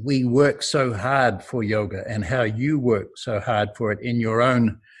we work so hard for yoga, and how you work so hard for it in your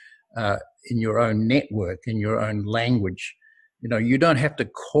own network, in your own language. You don't have to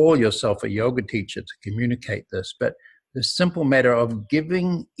call yourself a yoga teacher to communicate this, but the simple matter of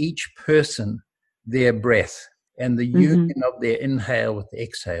giving each person their breath and the union of their inhale with the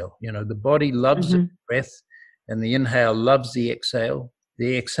exhale. The body loves the breath, and the inhale loves the exhale.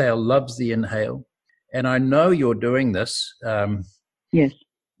 The exhale loves the inhale. And I know you're doing this. Yes.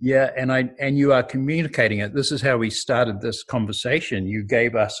 Yeah, and you are communicating it. This is how we started this conversation. You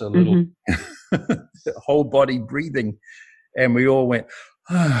gave us a little whole body breathing, and we all went,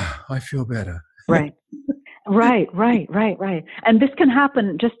 I feel better. Right. And this can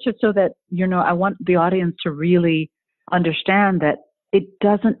happen just so that, I want the audience to really understand that it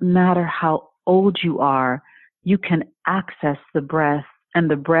doesn't matter how old you are, you can access the breath,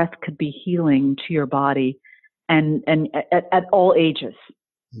 and the breath could be healing to your body and at all ages.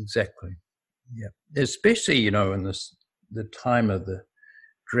 Exactly. Yeah. Especially, in the time of the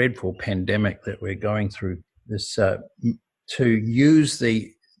dreadful pandemic that we're going through, this to use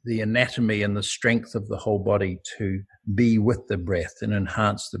the anatomy and the strength of the whole body to be with the breath and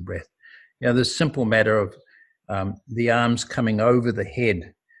enhance the breath. This simple matter of the arms coming over the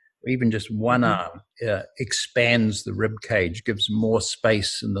head, or even just one arm, expands the rib cage, gives more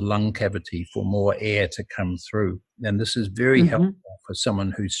space in the lung cavity for more air to come through. And this is very helpful for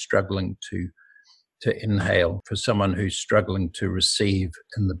someone who's struggling to inhale, for someone who's struggling to receive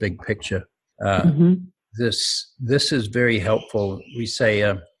in the big picture. This is very helpful. We say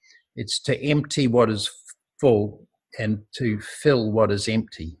it's to empty what is full and to fill what is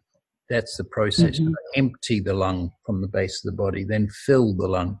empty. That's the process. Empty the lung from the base of the body, then fill the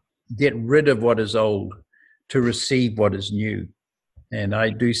lung. Get rid of what is old to receive what is new. And I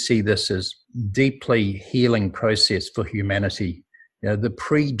do see this as deeply healing process for humanity. The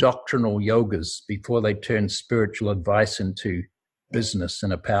pre-doctrinal yogas, before they turned spiritual advice into business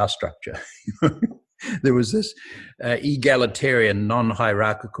and a power structure, there was this egalitarian,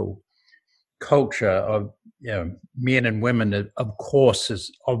 non-hierarchical culture of men and women, of course,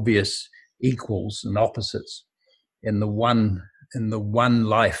 as obvious equals and opposites in the one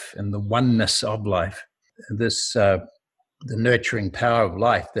life, in the oneness of life. This the nurturing power of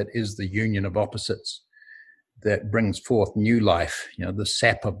life that is the union of opposites that brings forth new life. The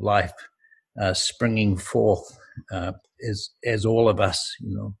sap of life springing forth as all of us.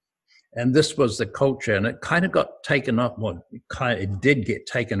 And this was the culture, and it kind of got taken up. It did get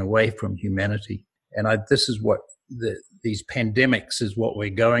taken away from humanity. And this is what these pandemics is what we're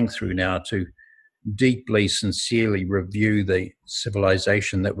going through now, to deeply, sincerely review the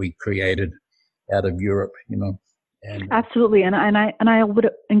civilization that we created out of Europe. And absolutely, and I would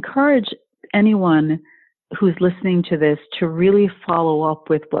encourage anyone who's listening to this to really follow up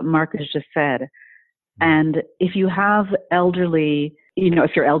with what Mark has just said. And if you have elderly,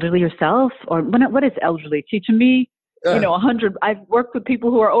 if you're elderly yourself, or what is elderly? See, to me, 100. I've worked with people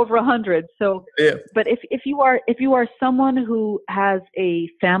who are over 100. So, yeah. But if you are someone who has a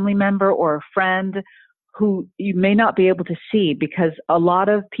family member or a friend who you may not be able to see, because a lot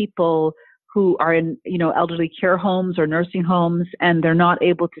of people who are in, elderly care homes or nursing homes, and they're not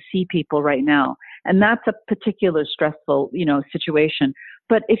able to see people right now. And that's a particular stressful, situation.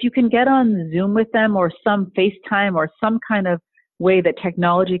 But if you can get on Zoom with them, or some FaceTime, or some kind of way that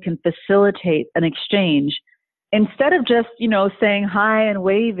technology can facilitate an exchange, instead of just, saying hi and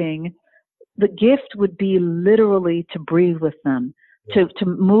waving, the gift would be literally to breathe with them, to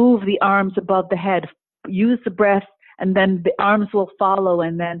move the arms above the head, use the breath, and then the arms will follow.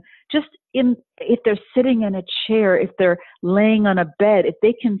 And then if they're sitting in a chair, if they're laying on a bed, if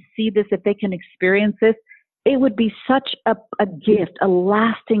they can see this, if they can experience this, it would be such a gift, a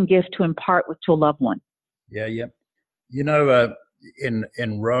lasting gift to impart to a loved one. Yeah.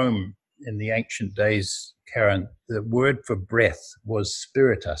 In Rome in the ancient days, Karen, the word for breath was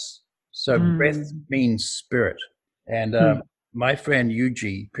spiritus. So breath means spirit. And my friend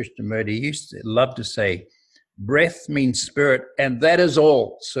Yuji Krishnamurti used to love to say, breath means spirit, and that is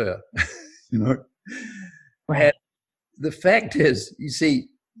all, sir. Right. And the fact is, you see,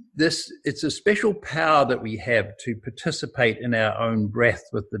 it's a special power that we have to participate in our own breath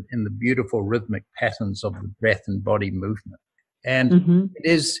in the beautiful rhythmic patterns of the breath and body movement. And it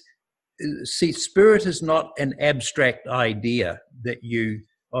is, spirit is not an abstract idea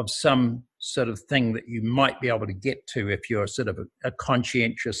of some sort of thing that you might be able to get to if you're sort of a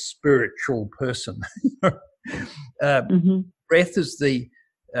conscientious spiritual person. Breath is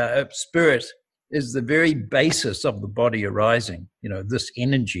spirit is the very basis of the body arising. This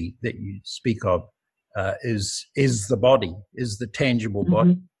energy that you speak of is the body, is the tangible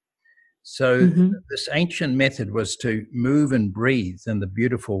body. So this ancient method was to move and breathe in the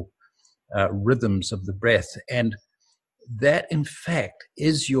beautiful rhythms of the breath. And that, in fact,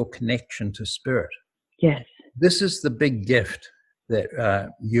 is your connection to spirit. Yes. This is the big gift that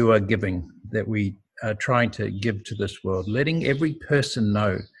you are giving, that we are trying to give to this world, letting every person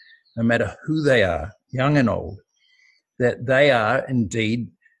know, no matter who they are, young and old, that they are indeed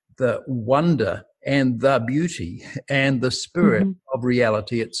the wonder and the beauty and the spirit of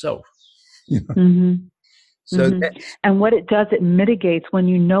reality itself. So and what it does, it mitigates when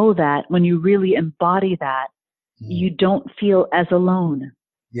you know that, when you really embody that, you don't feel as alone.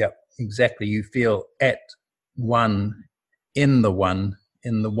 Yeah, exactly. You feel at one, in the one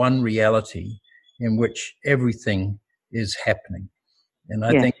reality in which everything is happening. And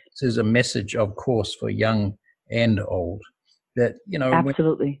I think this is a message, of course, for young and old, that,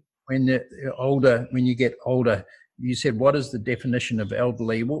 absolutely. When you get older, you said, what is the definition of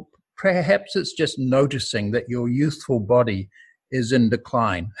elderly? Well, perhaps it's just noticing that your youthful body is in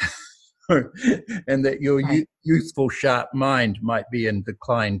decline. And that your youthful, sharp mind might be in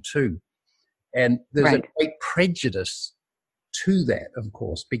decline too. And there's a great prejudice to that, of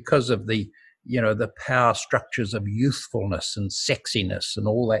course, because of the power structures of youthfulness and sexiness and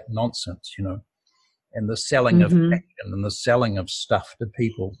all that nonsense, and the selling of fashion and the selling of stuff to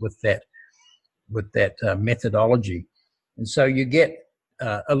people with that methodology. And so you get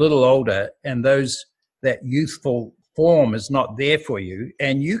a little older, and that youthful form is not there for you,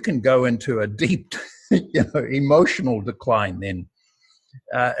 and you can go into a deep, emotional decline then,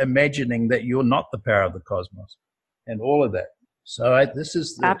 imagining that you're not the power of the cosmos and all of that. So this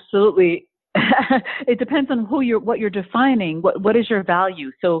is absolutely. It depends on what you're defining. What is your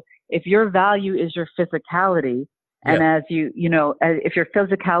value? So if your value is your physicality, and as if your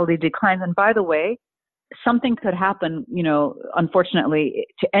physicality declines, and by the way, something could happen, unfortunately,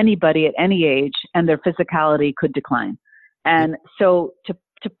 to anybody at any age, and their physicality could decline. And so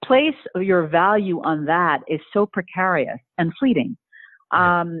to place your value on that is so precarious and fleeting.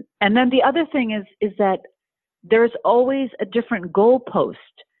 And then the other thing is that there's always a different goalpost,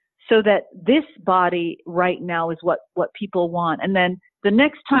 so that this body right now is what people want. And then the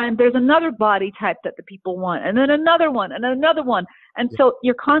next time there's another body type that the people want, and then another one and another one. And so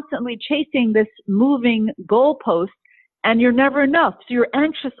you're constantly chasing this moving goalpost, and you're never enough. So you're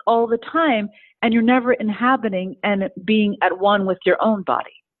anxious all the time, and you're never inhabiting and being at one with your own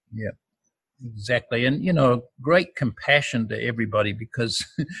body. Yeah, exactly. And, great compassion to everybody, because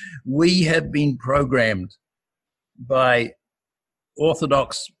we have been programmed by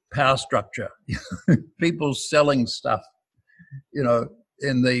orthodox power structure, people selling stuff,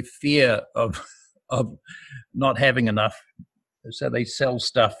 in the fear of not having enough. So they sell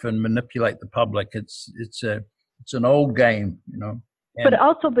stuff and manipulate the public. It's an old game, But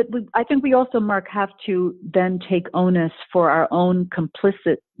I think we also, Mark, have to then take onus for our own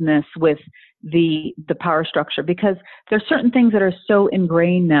complicitness with the power structure, because there's certain things that are so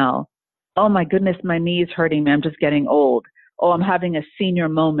ingrained now. Oh my goodness, my knee's hurting me. I'm just getting old. Oh, I'm having a senior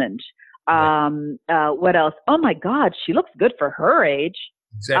moment. What else? Oh my God, she looks good for her age.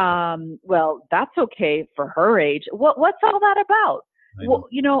 Exactly. Well, that's okay for her age. What's all that about? Well,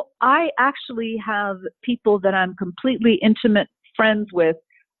 I actually have people that I'm completely intimate friends with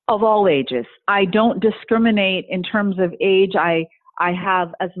of all ages. I don't discriminate in terms of age. I I have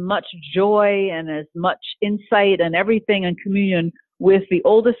as much joy and as much insight and everything in communion with the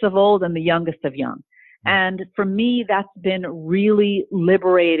oldest of old and the youngest of young. And for me, that's been really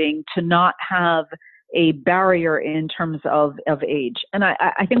liberating to not have a barrier in terms of age. And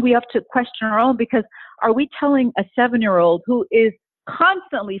I think we have to question our own, because are we telling a 7-year-old who is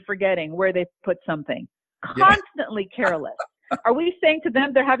constantly forgetting where they put something, constantly careless, are we saying to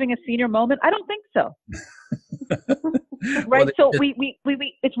them they're having a senior moment? I don't think so. Right? So we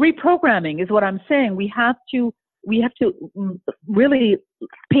it's reprogramming is what I'm saying. We have to really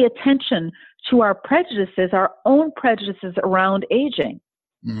pay attention to our prejudices, our own prejudices around aging.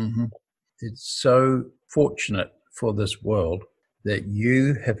 Mm-hmm. It's so fortunate for this world that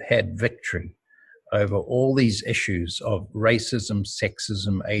you have had victory over all these issues of racism,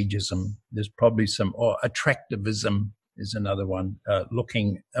 sexism, ageism. There's probably some, or attractivism is another one,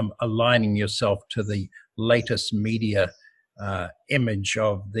 aligning yourself to the latest media image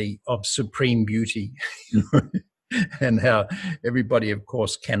of supreme beauty, and how everybody, of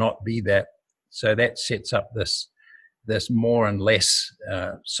course, cannot be that. So that sets up this more and less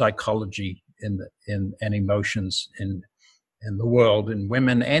psychology and emotions in the world, in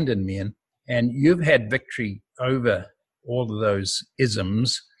women and in men. And you've had victory over all of those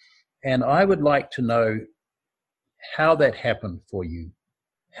isms. And I would like to know how that happened for you.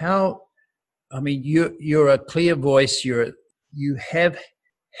 You're a clear voice. You have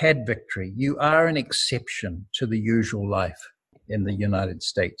had victory. You are an exception to the usual life in the United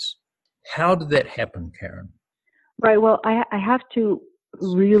States. How did that happen, Karen? Right. Well, I have to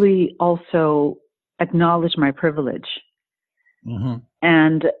really also acknowledge my privilege. Mm-hmm.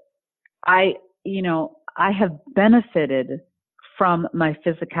 And I have benefited from my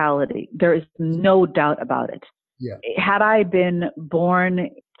physicality. There is no doubt about it. Yeah. Had I been born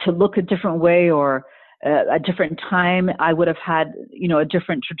to look a different way or a different time, I would have had, a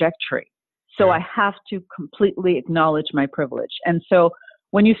different trajectory. So I have to completely acknowledge my privilege. And so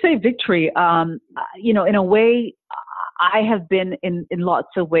when you say victory, in a way, I have been in lots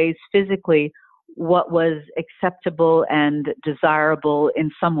of ways physically what was acceptable and desirable in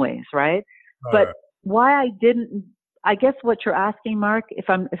some ways, right? But why I didn't, I guess what you're asking, Mark, if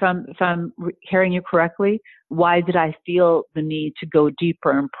I'm hearing you correctly, why did I feel the need to go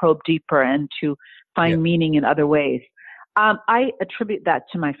deeper and probe deeper and to find meaning in other ways? I attribute that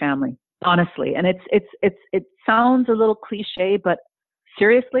to my family, honestly. And it sounds a little cliche, but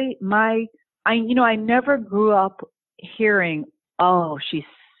seriously, I never grew up hearing, oh,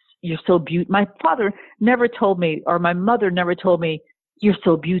 you're so beautiful. My father never told me, or my mother never told me, you're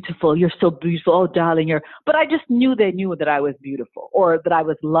so beautiful. You're so beautiful. Oh, darling, but I just knew they knew that I was beautiful or that I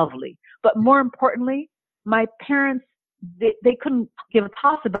was lovely. But more importantly, my parents, they couldn't give a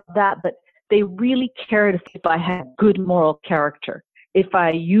toss about that, but they really cared if I had good moral character. If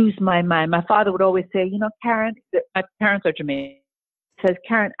I used my mind, my father would always say, Karen, my parents are Jamaican. He says,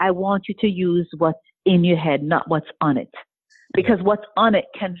 Karen, I want you to use what's in your head, not what's on it. Because what's on it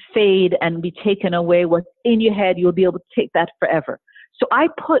can fade and be taken away. What's in your head, you'll be able to take that forever. So I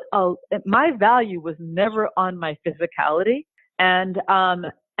put my value was never on my physicality. And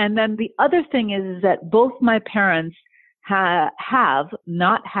then the other thing is that both my parents have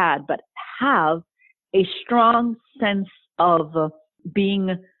not had, but have a strong sense of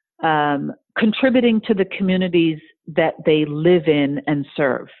being, contributing to the communities that they live in and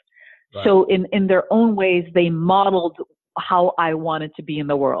serve. Right. So in their own ways, they modeled how I wanted to be in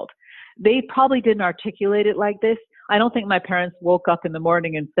the world. They probably didn't articulate it like this. I don't think my parents woke up in the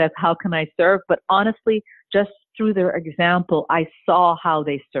morning and said, how can I serve? But honestly, just through their example, I saw how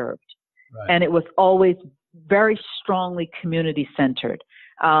they served. Right. And it was always very strongly community centered.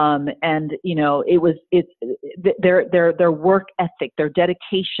 Their work ethic, their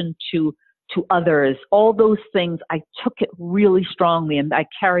dedication to others, all those things, I took it really strongly and I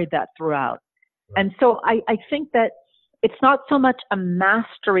carried that throughout. Right. And so I think that it's not so much a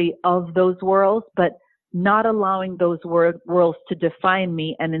mastery of those worlds, but not allowing those worlds to define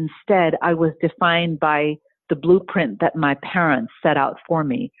me. And instead, I was defined by the blueprint that my parents set out for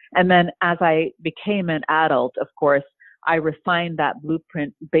me. And then as I became an adult, of course, I refined that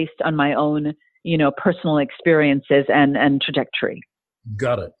blueprint based on my own, personal experiences and trajectory.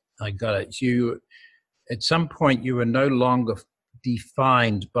 Got it. I got it. At some point, you were no longer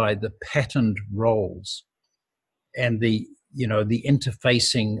defined by the patterned roles and the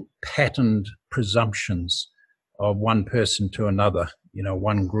interfacing patterned presumptions of one person to another,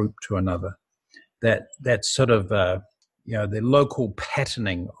 one group to another. That sort of, the local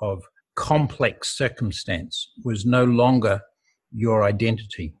patterning of complex circumstance was no longer your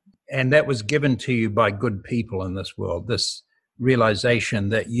identity. And that was given to you by good people in this world, this realization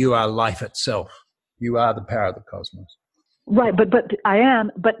that you are life itself. You are the power of the cosmos. Right, but I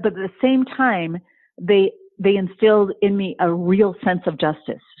am. But at the same time, they instilled in me a real sense of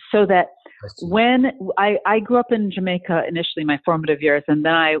justice. So that when I grew up in Jamaica initially, my formative years, and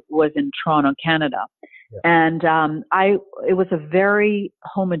then I was in Toronto, Canada, and it was a very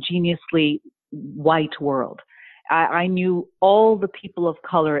homogeneously white world. I knew all the people of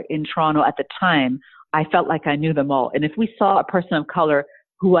color in Toronto at the time. I felt like I knew them all. And if we saw a person of color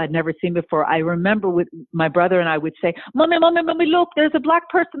who I'd never seen before, I remember with my brother and I would say, Mommy, look, there's a black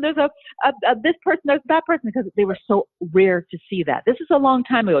person, there's a this person, there's that person, because they were so rare to see that. This is a long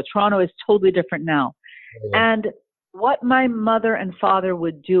time ago. Toronto is totally different now. Yeah. And what my mother and father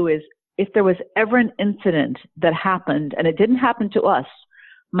would do is, if there was ever an incident that happened, and it didn't happen to us,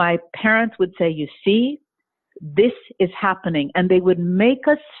 my parents would say, you see, this is happening. And they would make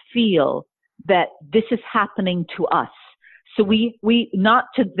us feel that this is happening to us. So we not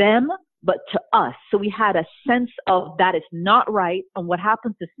to them, but to us. So we had a sense of that is not right. And what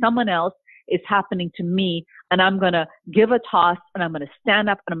happens to someone else is happening to me. And I'm going to give a toss, and I'm going to stand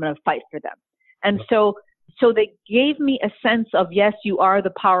up, and I'm going to fight for them. And so they gave me a sense of, yes, you are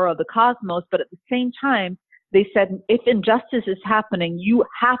the power of the cosmos. But at the same time, they said, if injustice is happening, you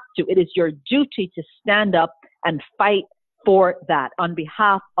have to. It is your duty to stand up and fight for that on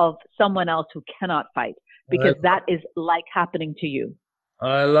behalf of someone else who cannot fight, because that is like happening to you.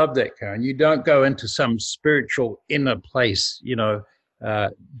 I love that, Karen. You don't go into some spiritual inner place,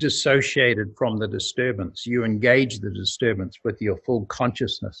 dissociated from the disturbance. You engage the disturbance with your full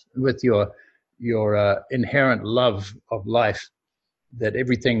consciousness, with your inherent love of life, that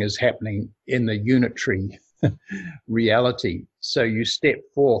everything is happening in the unitary reality. So you step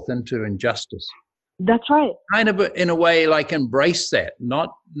forth into injustice. That's right. Kind of in a way, like embrace that,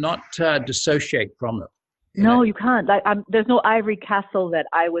 not dissociate from it. No, you can't. There's no ivory castle that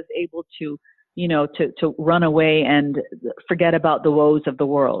I was able to, to run away and forget about the woes of the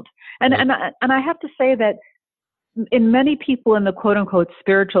world. And I have to say that in many people in the quote unquote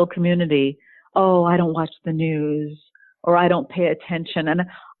spiritual community, oh, I don't watch the news, or I don't pay attention. And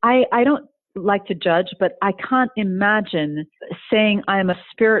I don't like to judge, but I can't imagine saying I'm a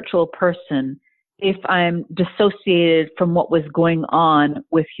spiritual person if I'm dissociated from what was going on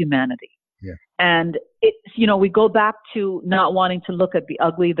with humanity. Yeah. And it's, we go back to not wanting to look at the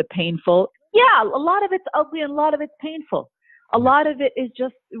ugly, the painful. Yeah, a lot of it's ugly and a lot of it's painful. A lot of it is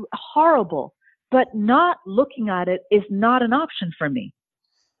just horrible, but not looking at it is not an option for me.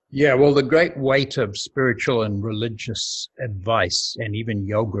 Yeah, well, the great weight of spiritual and religious advice, and even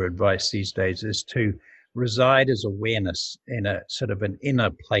yoga advice these days, is to reside as awareness in a sort of an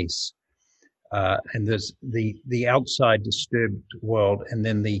inner place. And there's the outside disturbed world, and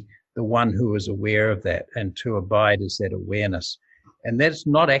then the one who is aware of that, and to abide is that awareness. And that's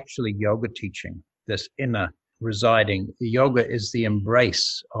not actually yoga teaching, this inner residing. Yoga is the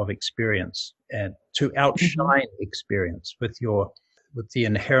embrace of experience, and to outshine experience with the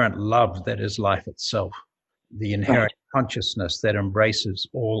inherent love that is life itself, the inherent consciousness that embraces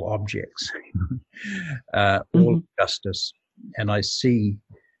all objects, all justice. And I see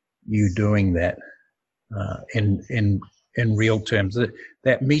you doing that in real terms.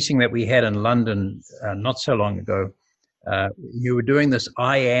 That meeting that we had in London not so long ago, you were doing this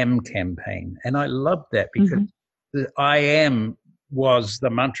I Am campaign. And I loved that, because the I Am was the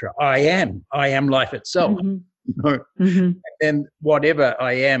mantra. I am life itself. And whatever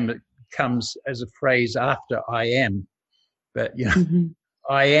I am comes as a phrase after I am. But,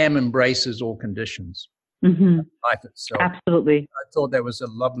 I am embraces all conditions. Life itself. Absolutely. I thought that was a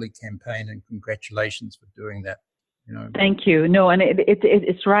lovely campaign, and congratulations for doing that. Thank you. No, and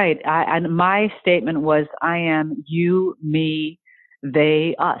it's right. And my statement was, I am you, me,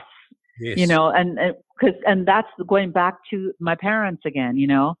 they, us. Yes. And that's going back to my parents again,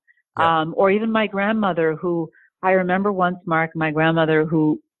 or even my grandmother, who I remember once, Mark, my grandmother,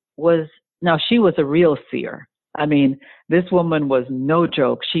 who she was a real seer. I mean, this woman was no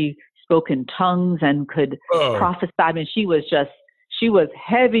joke. She spoke in tongues and could prophesy. I mean, she was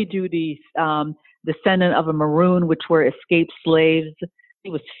heavy duty, descendant of a maroon, which were escaped slaves.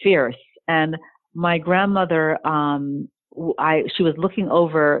 She was fierce. And my grandmother, she was looking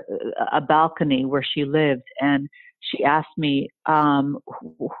over a balcony where she lived, and she asked me,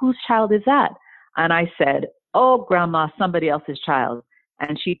 whose child is that? And I said, oh, Grandma, somebody else's child.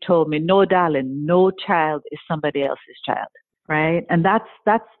 And she told me, no, darling, no child is somebody else's child. Right. And that's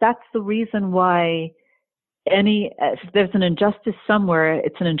the reason why if there's an injustice somewhere,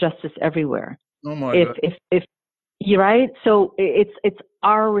 it's an injustice everywhere. Oh my God. If you're right. So it's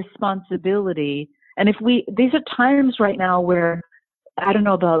our responsibility And these are times right now where, I don't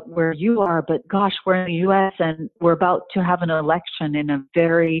know about where you are, but gosh, we're in the U.S. and we're about to have an election in a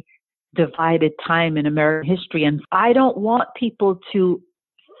very divided time in American history. And I don't want people to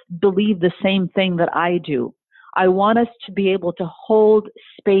believe the same thing that I do. I want us to be able to hold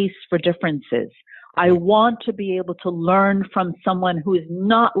space for differences. I want to be able to learn from someone who is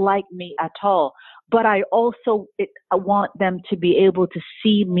not like me at all. But I want them to be able to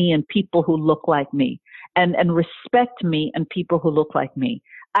see me and people who look like me, and respect me and people who look like me,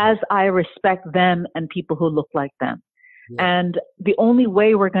 as I respect them and people who look like them. Yeah. And the only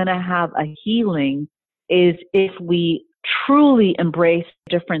way we're going to have a healing is if we truly embrace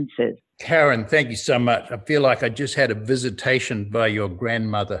differences. Karen, thank you so much. I feel like I just had a visitation by your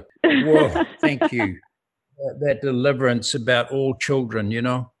grandmother. Whoa, thank you. That deliverance about all children,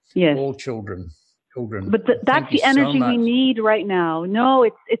 Yes. All children. But that's the energy we need right now. No,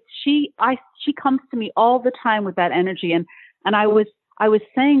 she comes to me all the time with that energy. And I was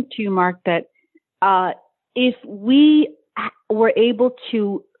saying to you, Mark, that if we were able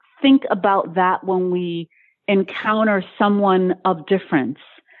to think about that when we encounter someone of difference,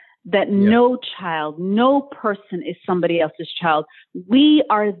 that no child, no person is somebody else's child. We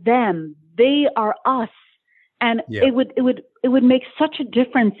are them. They are us. And it would make such a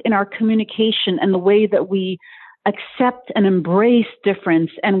difference in our communication and the way that we accept and embrace difference.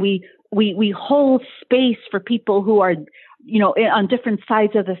 And we hold space for people who are, on different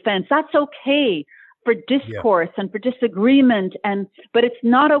sides of the fence. That's okay for discourse and for disagreement. But it's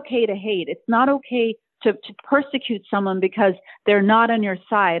not okay to hate. It's not okay to persecute someone because they're not on your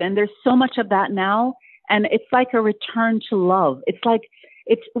side. And there's so much of that now. And it's like a return to love.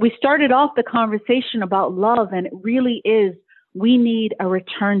 We started off the conversation about love, and it really is, we need a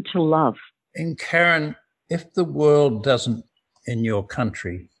return to love. And Karen, if the world doesn't, in your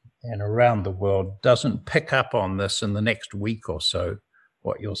country and around the world, doesn't pick up on this in the next week or so,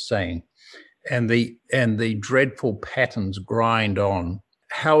 what you're saying, and the dreadful patterns grind on,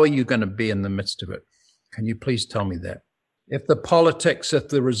 how are you going to be in the midst of it? Can you please tell me that? If the politics, if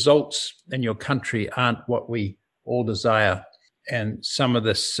the results in your country aren't what we all desire, and some of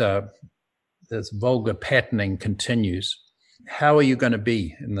this vulgar patterning continues, how are you going to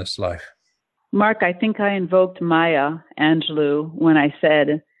be in this life? Mark, I think I invoked Maya Angelou when I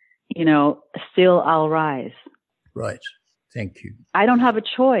said, still I'll rise. Right. Thank you. I don't have a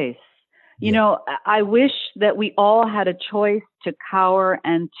choice. I wish that we all had a choice to cower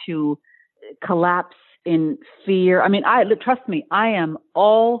and to collapse in fear. I mean, trust me, I am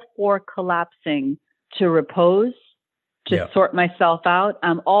all for collapsing to repose, to sort myself out.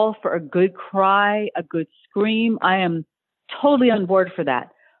 I'm all for a good cry, a good scream. I am totally on board for that.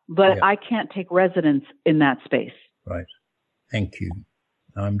 But I can't take residence in that space. Right. Thank you.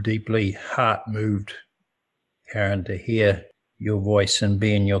 I'm deeply heart moved, Karen, to hear your voice and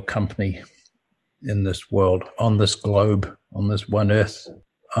be in your company in this world, on this globe, on this one earth.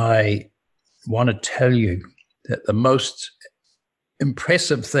 I want to tell you that the most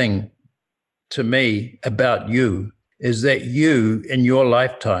impressive thing to me about you is that you, in your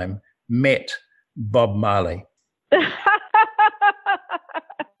lifetime, met Bob Marley.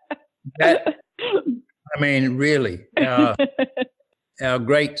 Really, our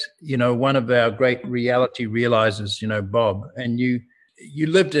great, one of our great reality realizers, Bob, and you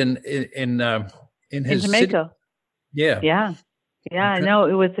lived in his Jamaica. City. Yeah. I know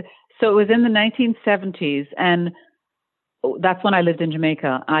it was in the 1970s, and that's when I lived in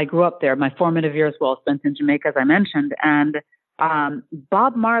Jamaica. I grew up there. My formative years were all spent in Jamaica, as I mentioned. And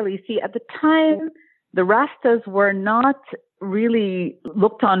Bob Marley, at the time, the Rastas were not really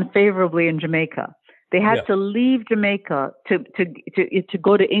looked on favorably in Jamaica. They had to leave Jamaica to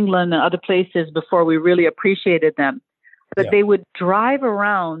go to England and other places before we really appreciated them. But they would drive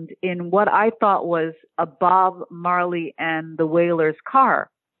around in what I thought was a Bob Marley and the Wailers car.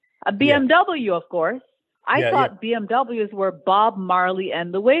 A BMW, of course. I thought BMWs were Bob Marley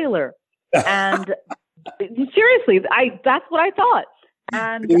and the Wailer. And seriously, that's what I thought.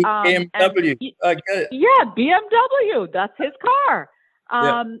 And BMW. I get it. Yeah, BMW. That's his car.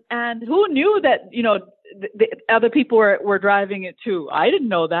 And who knew that, the other people were driving it too? I didn't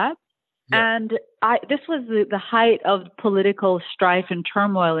know that. Yeah. And this was the height of political strife and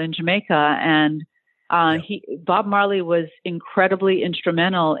turmoil in Jamaica. And Bob Marley was incredibly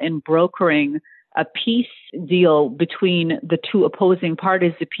instrumental in brokering a peace deal between the two opposing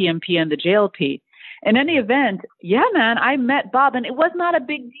parties, the PMP and the JLP. In any event, I met Bob, and it was not a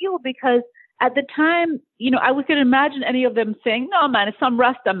big deal because at the time, I was going to imagine any of them saying, "No, man, it's some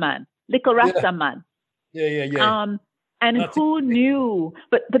Rasta man, little Rasta man." Yeah. And who knew?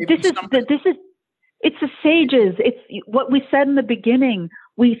 But this is It's the sages. It's what we said in the beginning.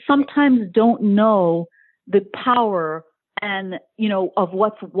 We sometimes don't know the power and, of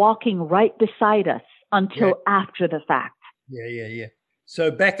what's walking right beside us until after the fact. Yeah.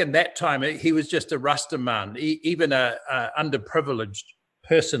 So back in that time, he was just a Rastaman, even a underprivileged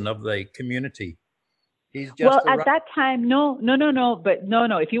person of the community. He's just at that time, no.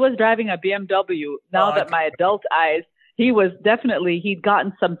 If he was driving a BMW, my adult eyes, he'd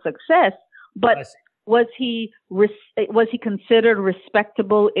gotten some success, but was he considered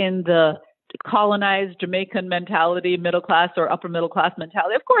respectable in the colonized Jamaican mentality, middle class or upper middle class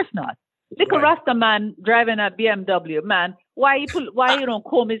mentality? Of course not. Little Rasta man driving a BMW, man. Why you don't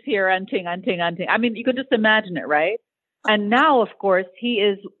comb his hair and ting. I mean, you could just imagine it, right? And now, of course, he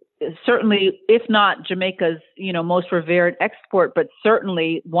is certainly, if not Jamaica's, most revered export, but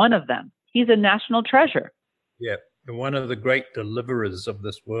certainly one of them. He's a national treasure. Yeah, and one of the great deliverers of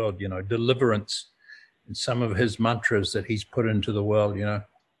this world. Deliverance. And some of his mantras that he's put into the world,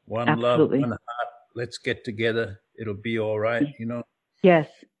 one Absolutely. love, one heart, let's get together, it'll be all right,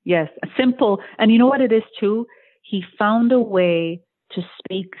 Yes, simple. And you know what it is too? He found a way to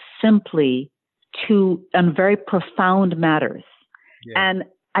speak simply on very profound matters. Yeah. And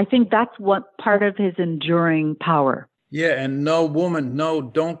I think that's what part of his enduring power. Yeah, and no woman,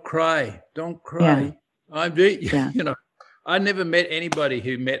 don't cry. Yeah. I never met anybody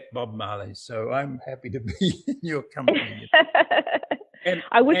who met Bob Marley, so I'm happy to be in your company.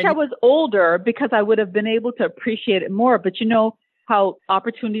 I wish I was older because I would have been able to appreciate it more. But you know how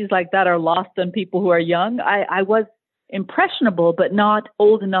opportunities like that are lost on people who are young. I was impressionable, but not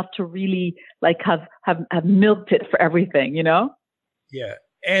old enough to really have milked it for everything, Yeah,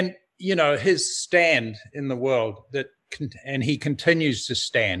 and his stand in the world and he continues to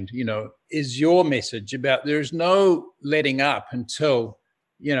stand, is your message about there's no letting up until,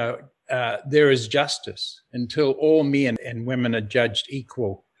 there is justice, until all men and women are judged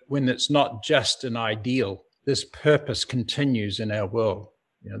equal. When it's not just an ideal, this purpose continues in our world.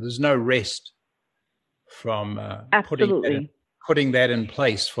 There's no rest from putting that in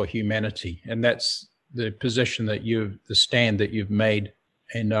place for humanity. And that's the position the stand that you've made.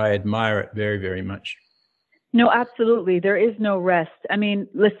 And I admire it very, very much. No, absolutely. There is no rest. I mean,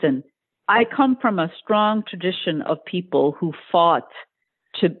 listen, I come from a strong tradition of people who fought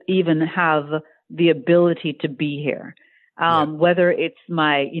to even have the ability to be here. Whether it's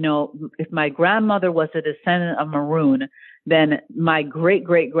if my grandmother was a descendant of Maroon, then my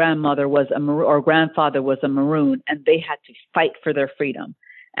great-great-grandmother was or grandfather was a Maroon, and they had to fight for their freedom.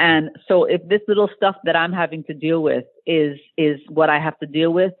 And so if this little stuff that I'm having to deal with is what I have to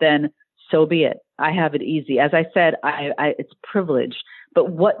deal with, then so be it. I have it easy. As I said, it's privilege. But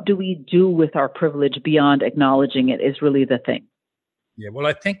what do we do with our privilege beyond acknowledging it is really the thing. Yeah, well,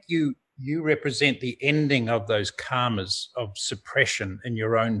 I think you represent the ending of those karmas of suppression in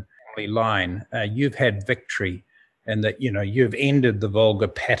your own line. You've had victory, and that, you've ended the vulgar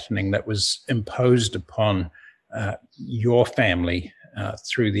patterning that was imposed upon your family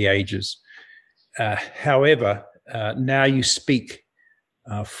through the ages. However, now you speak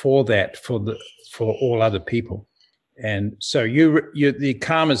for all other people, and so the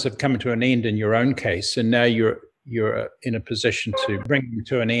karmas have come to an end in your own case, and now you're in a position to bring them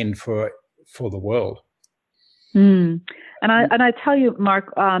to an end for the world. And I tell you,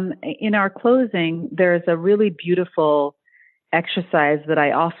 Mark, in our closing, there's a really beautiful exercise that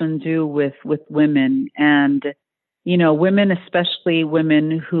I often do with women, and women, especially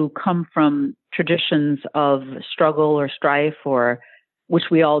women who come from traditions of struggle or strife, or which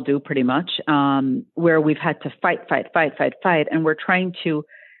we all do pretty much, where we've had to fight, and we're trying to,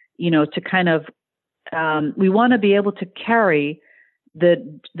 to kind of, we want to be able to carry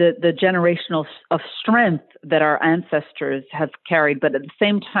the generational of strength that our ancestors have carried, but at the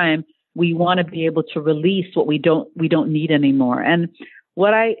same time, we want to be able to release what we don't need anymore. And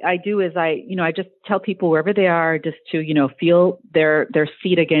what I do is I just tell people wherever they are, just to, feel their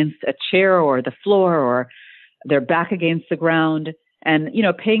feet against a chair or the floor, or their back against the ground, and,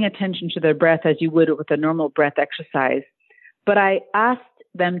 paying attention to their breath as you would with a normal breath exercise. But I asked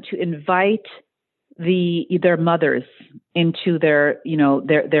them to invite their mothers into their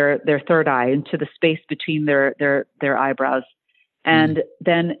third eye, into the space between their eyebrows, and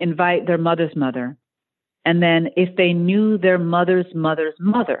then invite their mother's mother. And then if they knew their mother's mother's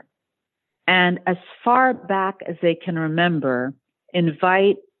mother, and as far back as they can remember,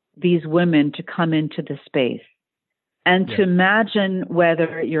 invite these women to come into the space. And to imagine,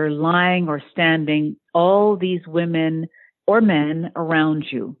 whether you're lying or standing, all these women or men around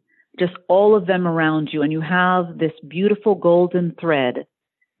you, just all of them around you, and you have this beautiful golden thread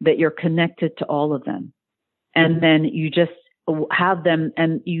that you're connected to all of them. And then you just have them,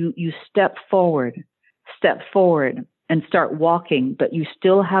 and you step forward and start walking, but you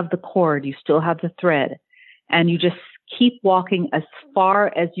still have the cord, you still have the thread, and you just keep walking as far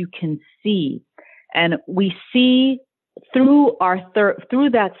as you can see. And we see through through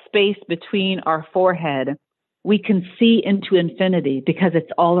that space between our forehead, we can see into infinity because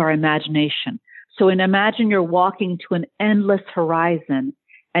it's all our imagination. So imagine you're walking to an endless horizon,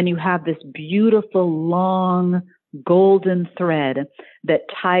 and you have this beautiful, long, golden thread that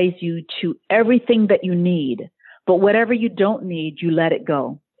ties you to everything that you need. But whatever you don't need, you let it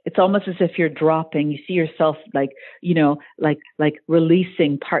go. It's almost as if you're dropping. You see yourself like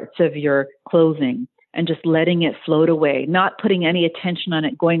releasing parts of your clothing and just letting it float away, not putting any attention on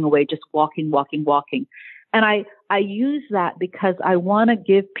it going away, just walking. And I use that because I want to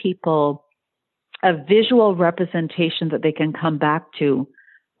give people a visual representation that they can come back to,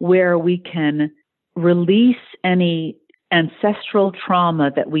 where we can release any ancestral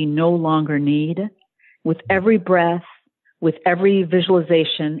trauma that we no longer need with every breath, with every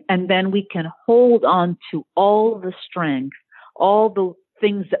visualization, and then we can hold on to all the strength, all the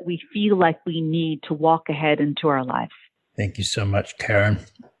things that we feel like we need to walk ahead into our life. Thank you so much, Karen.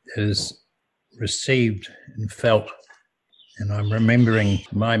 It is received and felt, and I'm remembering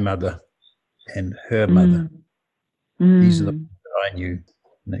my mother and her mother. These are the people that I knew,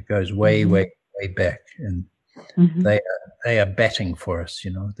 and it goes way back, and they are batting for us,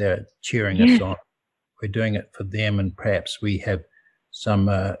 they're cheering us on. We're doing it for them, and perhaps we have some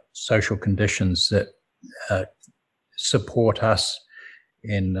social conditions that support us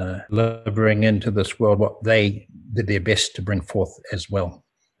in delivering into this world what they did their best to bring forth as well.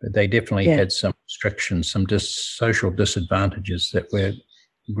 But they definitely had some restrictions, some social disadvantages that we're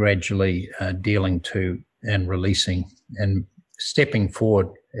gradually dealing to and releasing and stepping forward,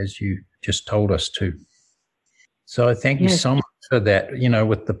 as you just told us to. So I thank you so much for that,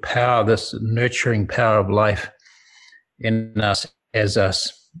 with the power, this nurturing power of life in us, as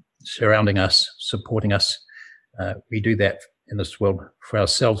us, surrounding us, supporting us. We do that in this world for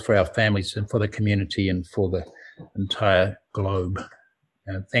ourselves, for our families, and for the community, and for the entire globe.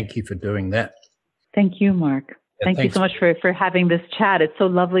 Thank you for doing that. Thank you, Mark. Thank you so much for having this chat. It's so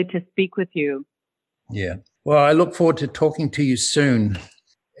lovely to speak with you. Yeah. Well, I look forward to talking to you soon.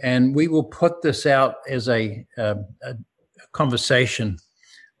 And we will put this out as a conversation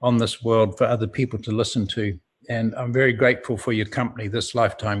on this world for other people to listen to. And I'm very grateful for your company this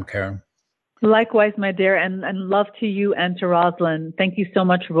lifetime, Karen. Likewise, my dear, and love to you and to Rosalind. Thank you so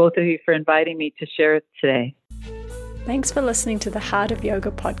much, both of you, for inviting me to share it today. Thanks for listening to the Heart of Yoga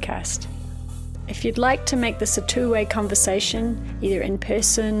podcast. If you'd like to make this a two-way conversation, either in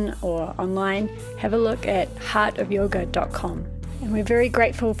person or online, have a look at heartofyoga.com. And we're very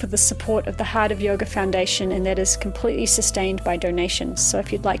grateful for the support of the Heart of Yoga Foundation, and that is completely sustained by donations. So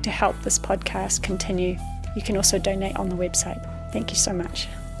if you'd like to help this podcast continue, you can also donate on the website. Thank you so much.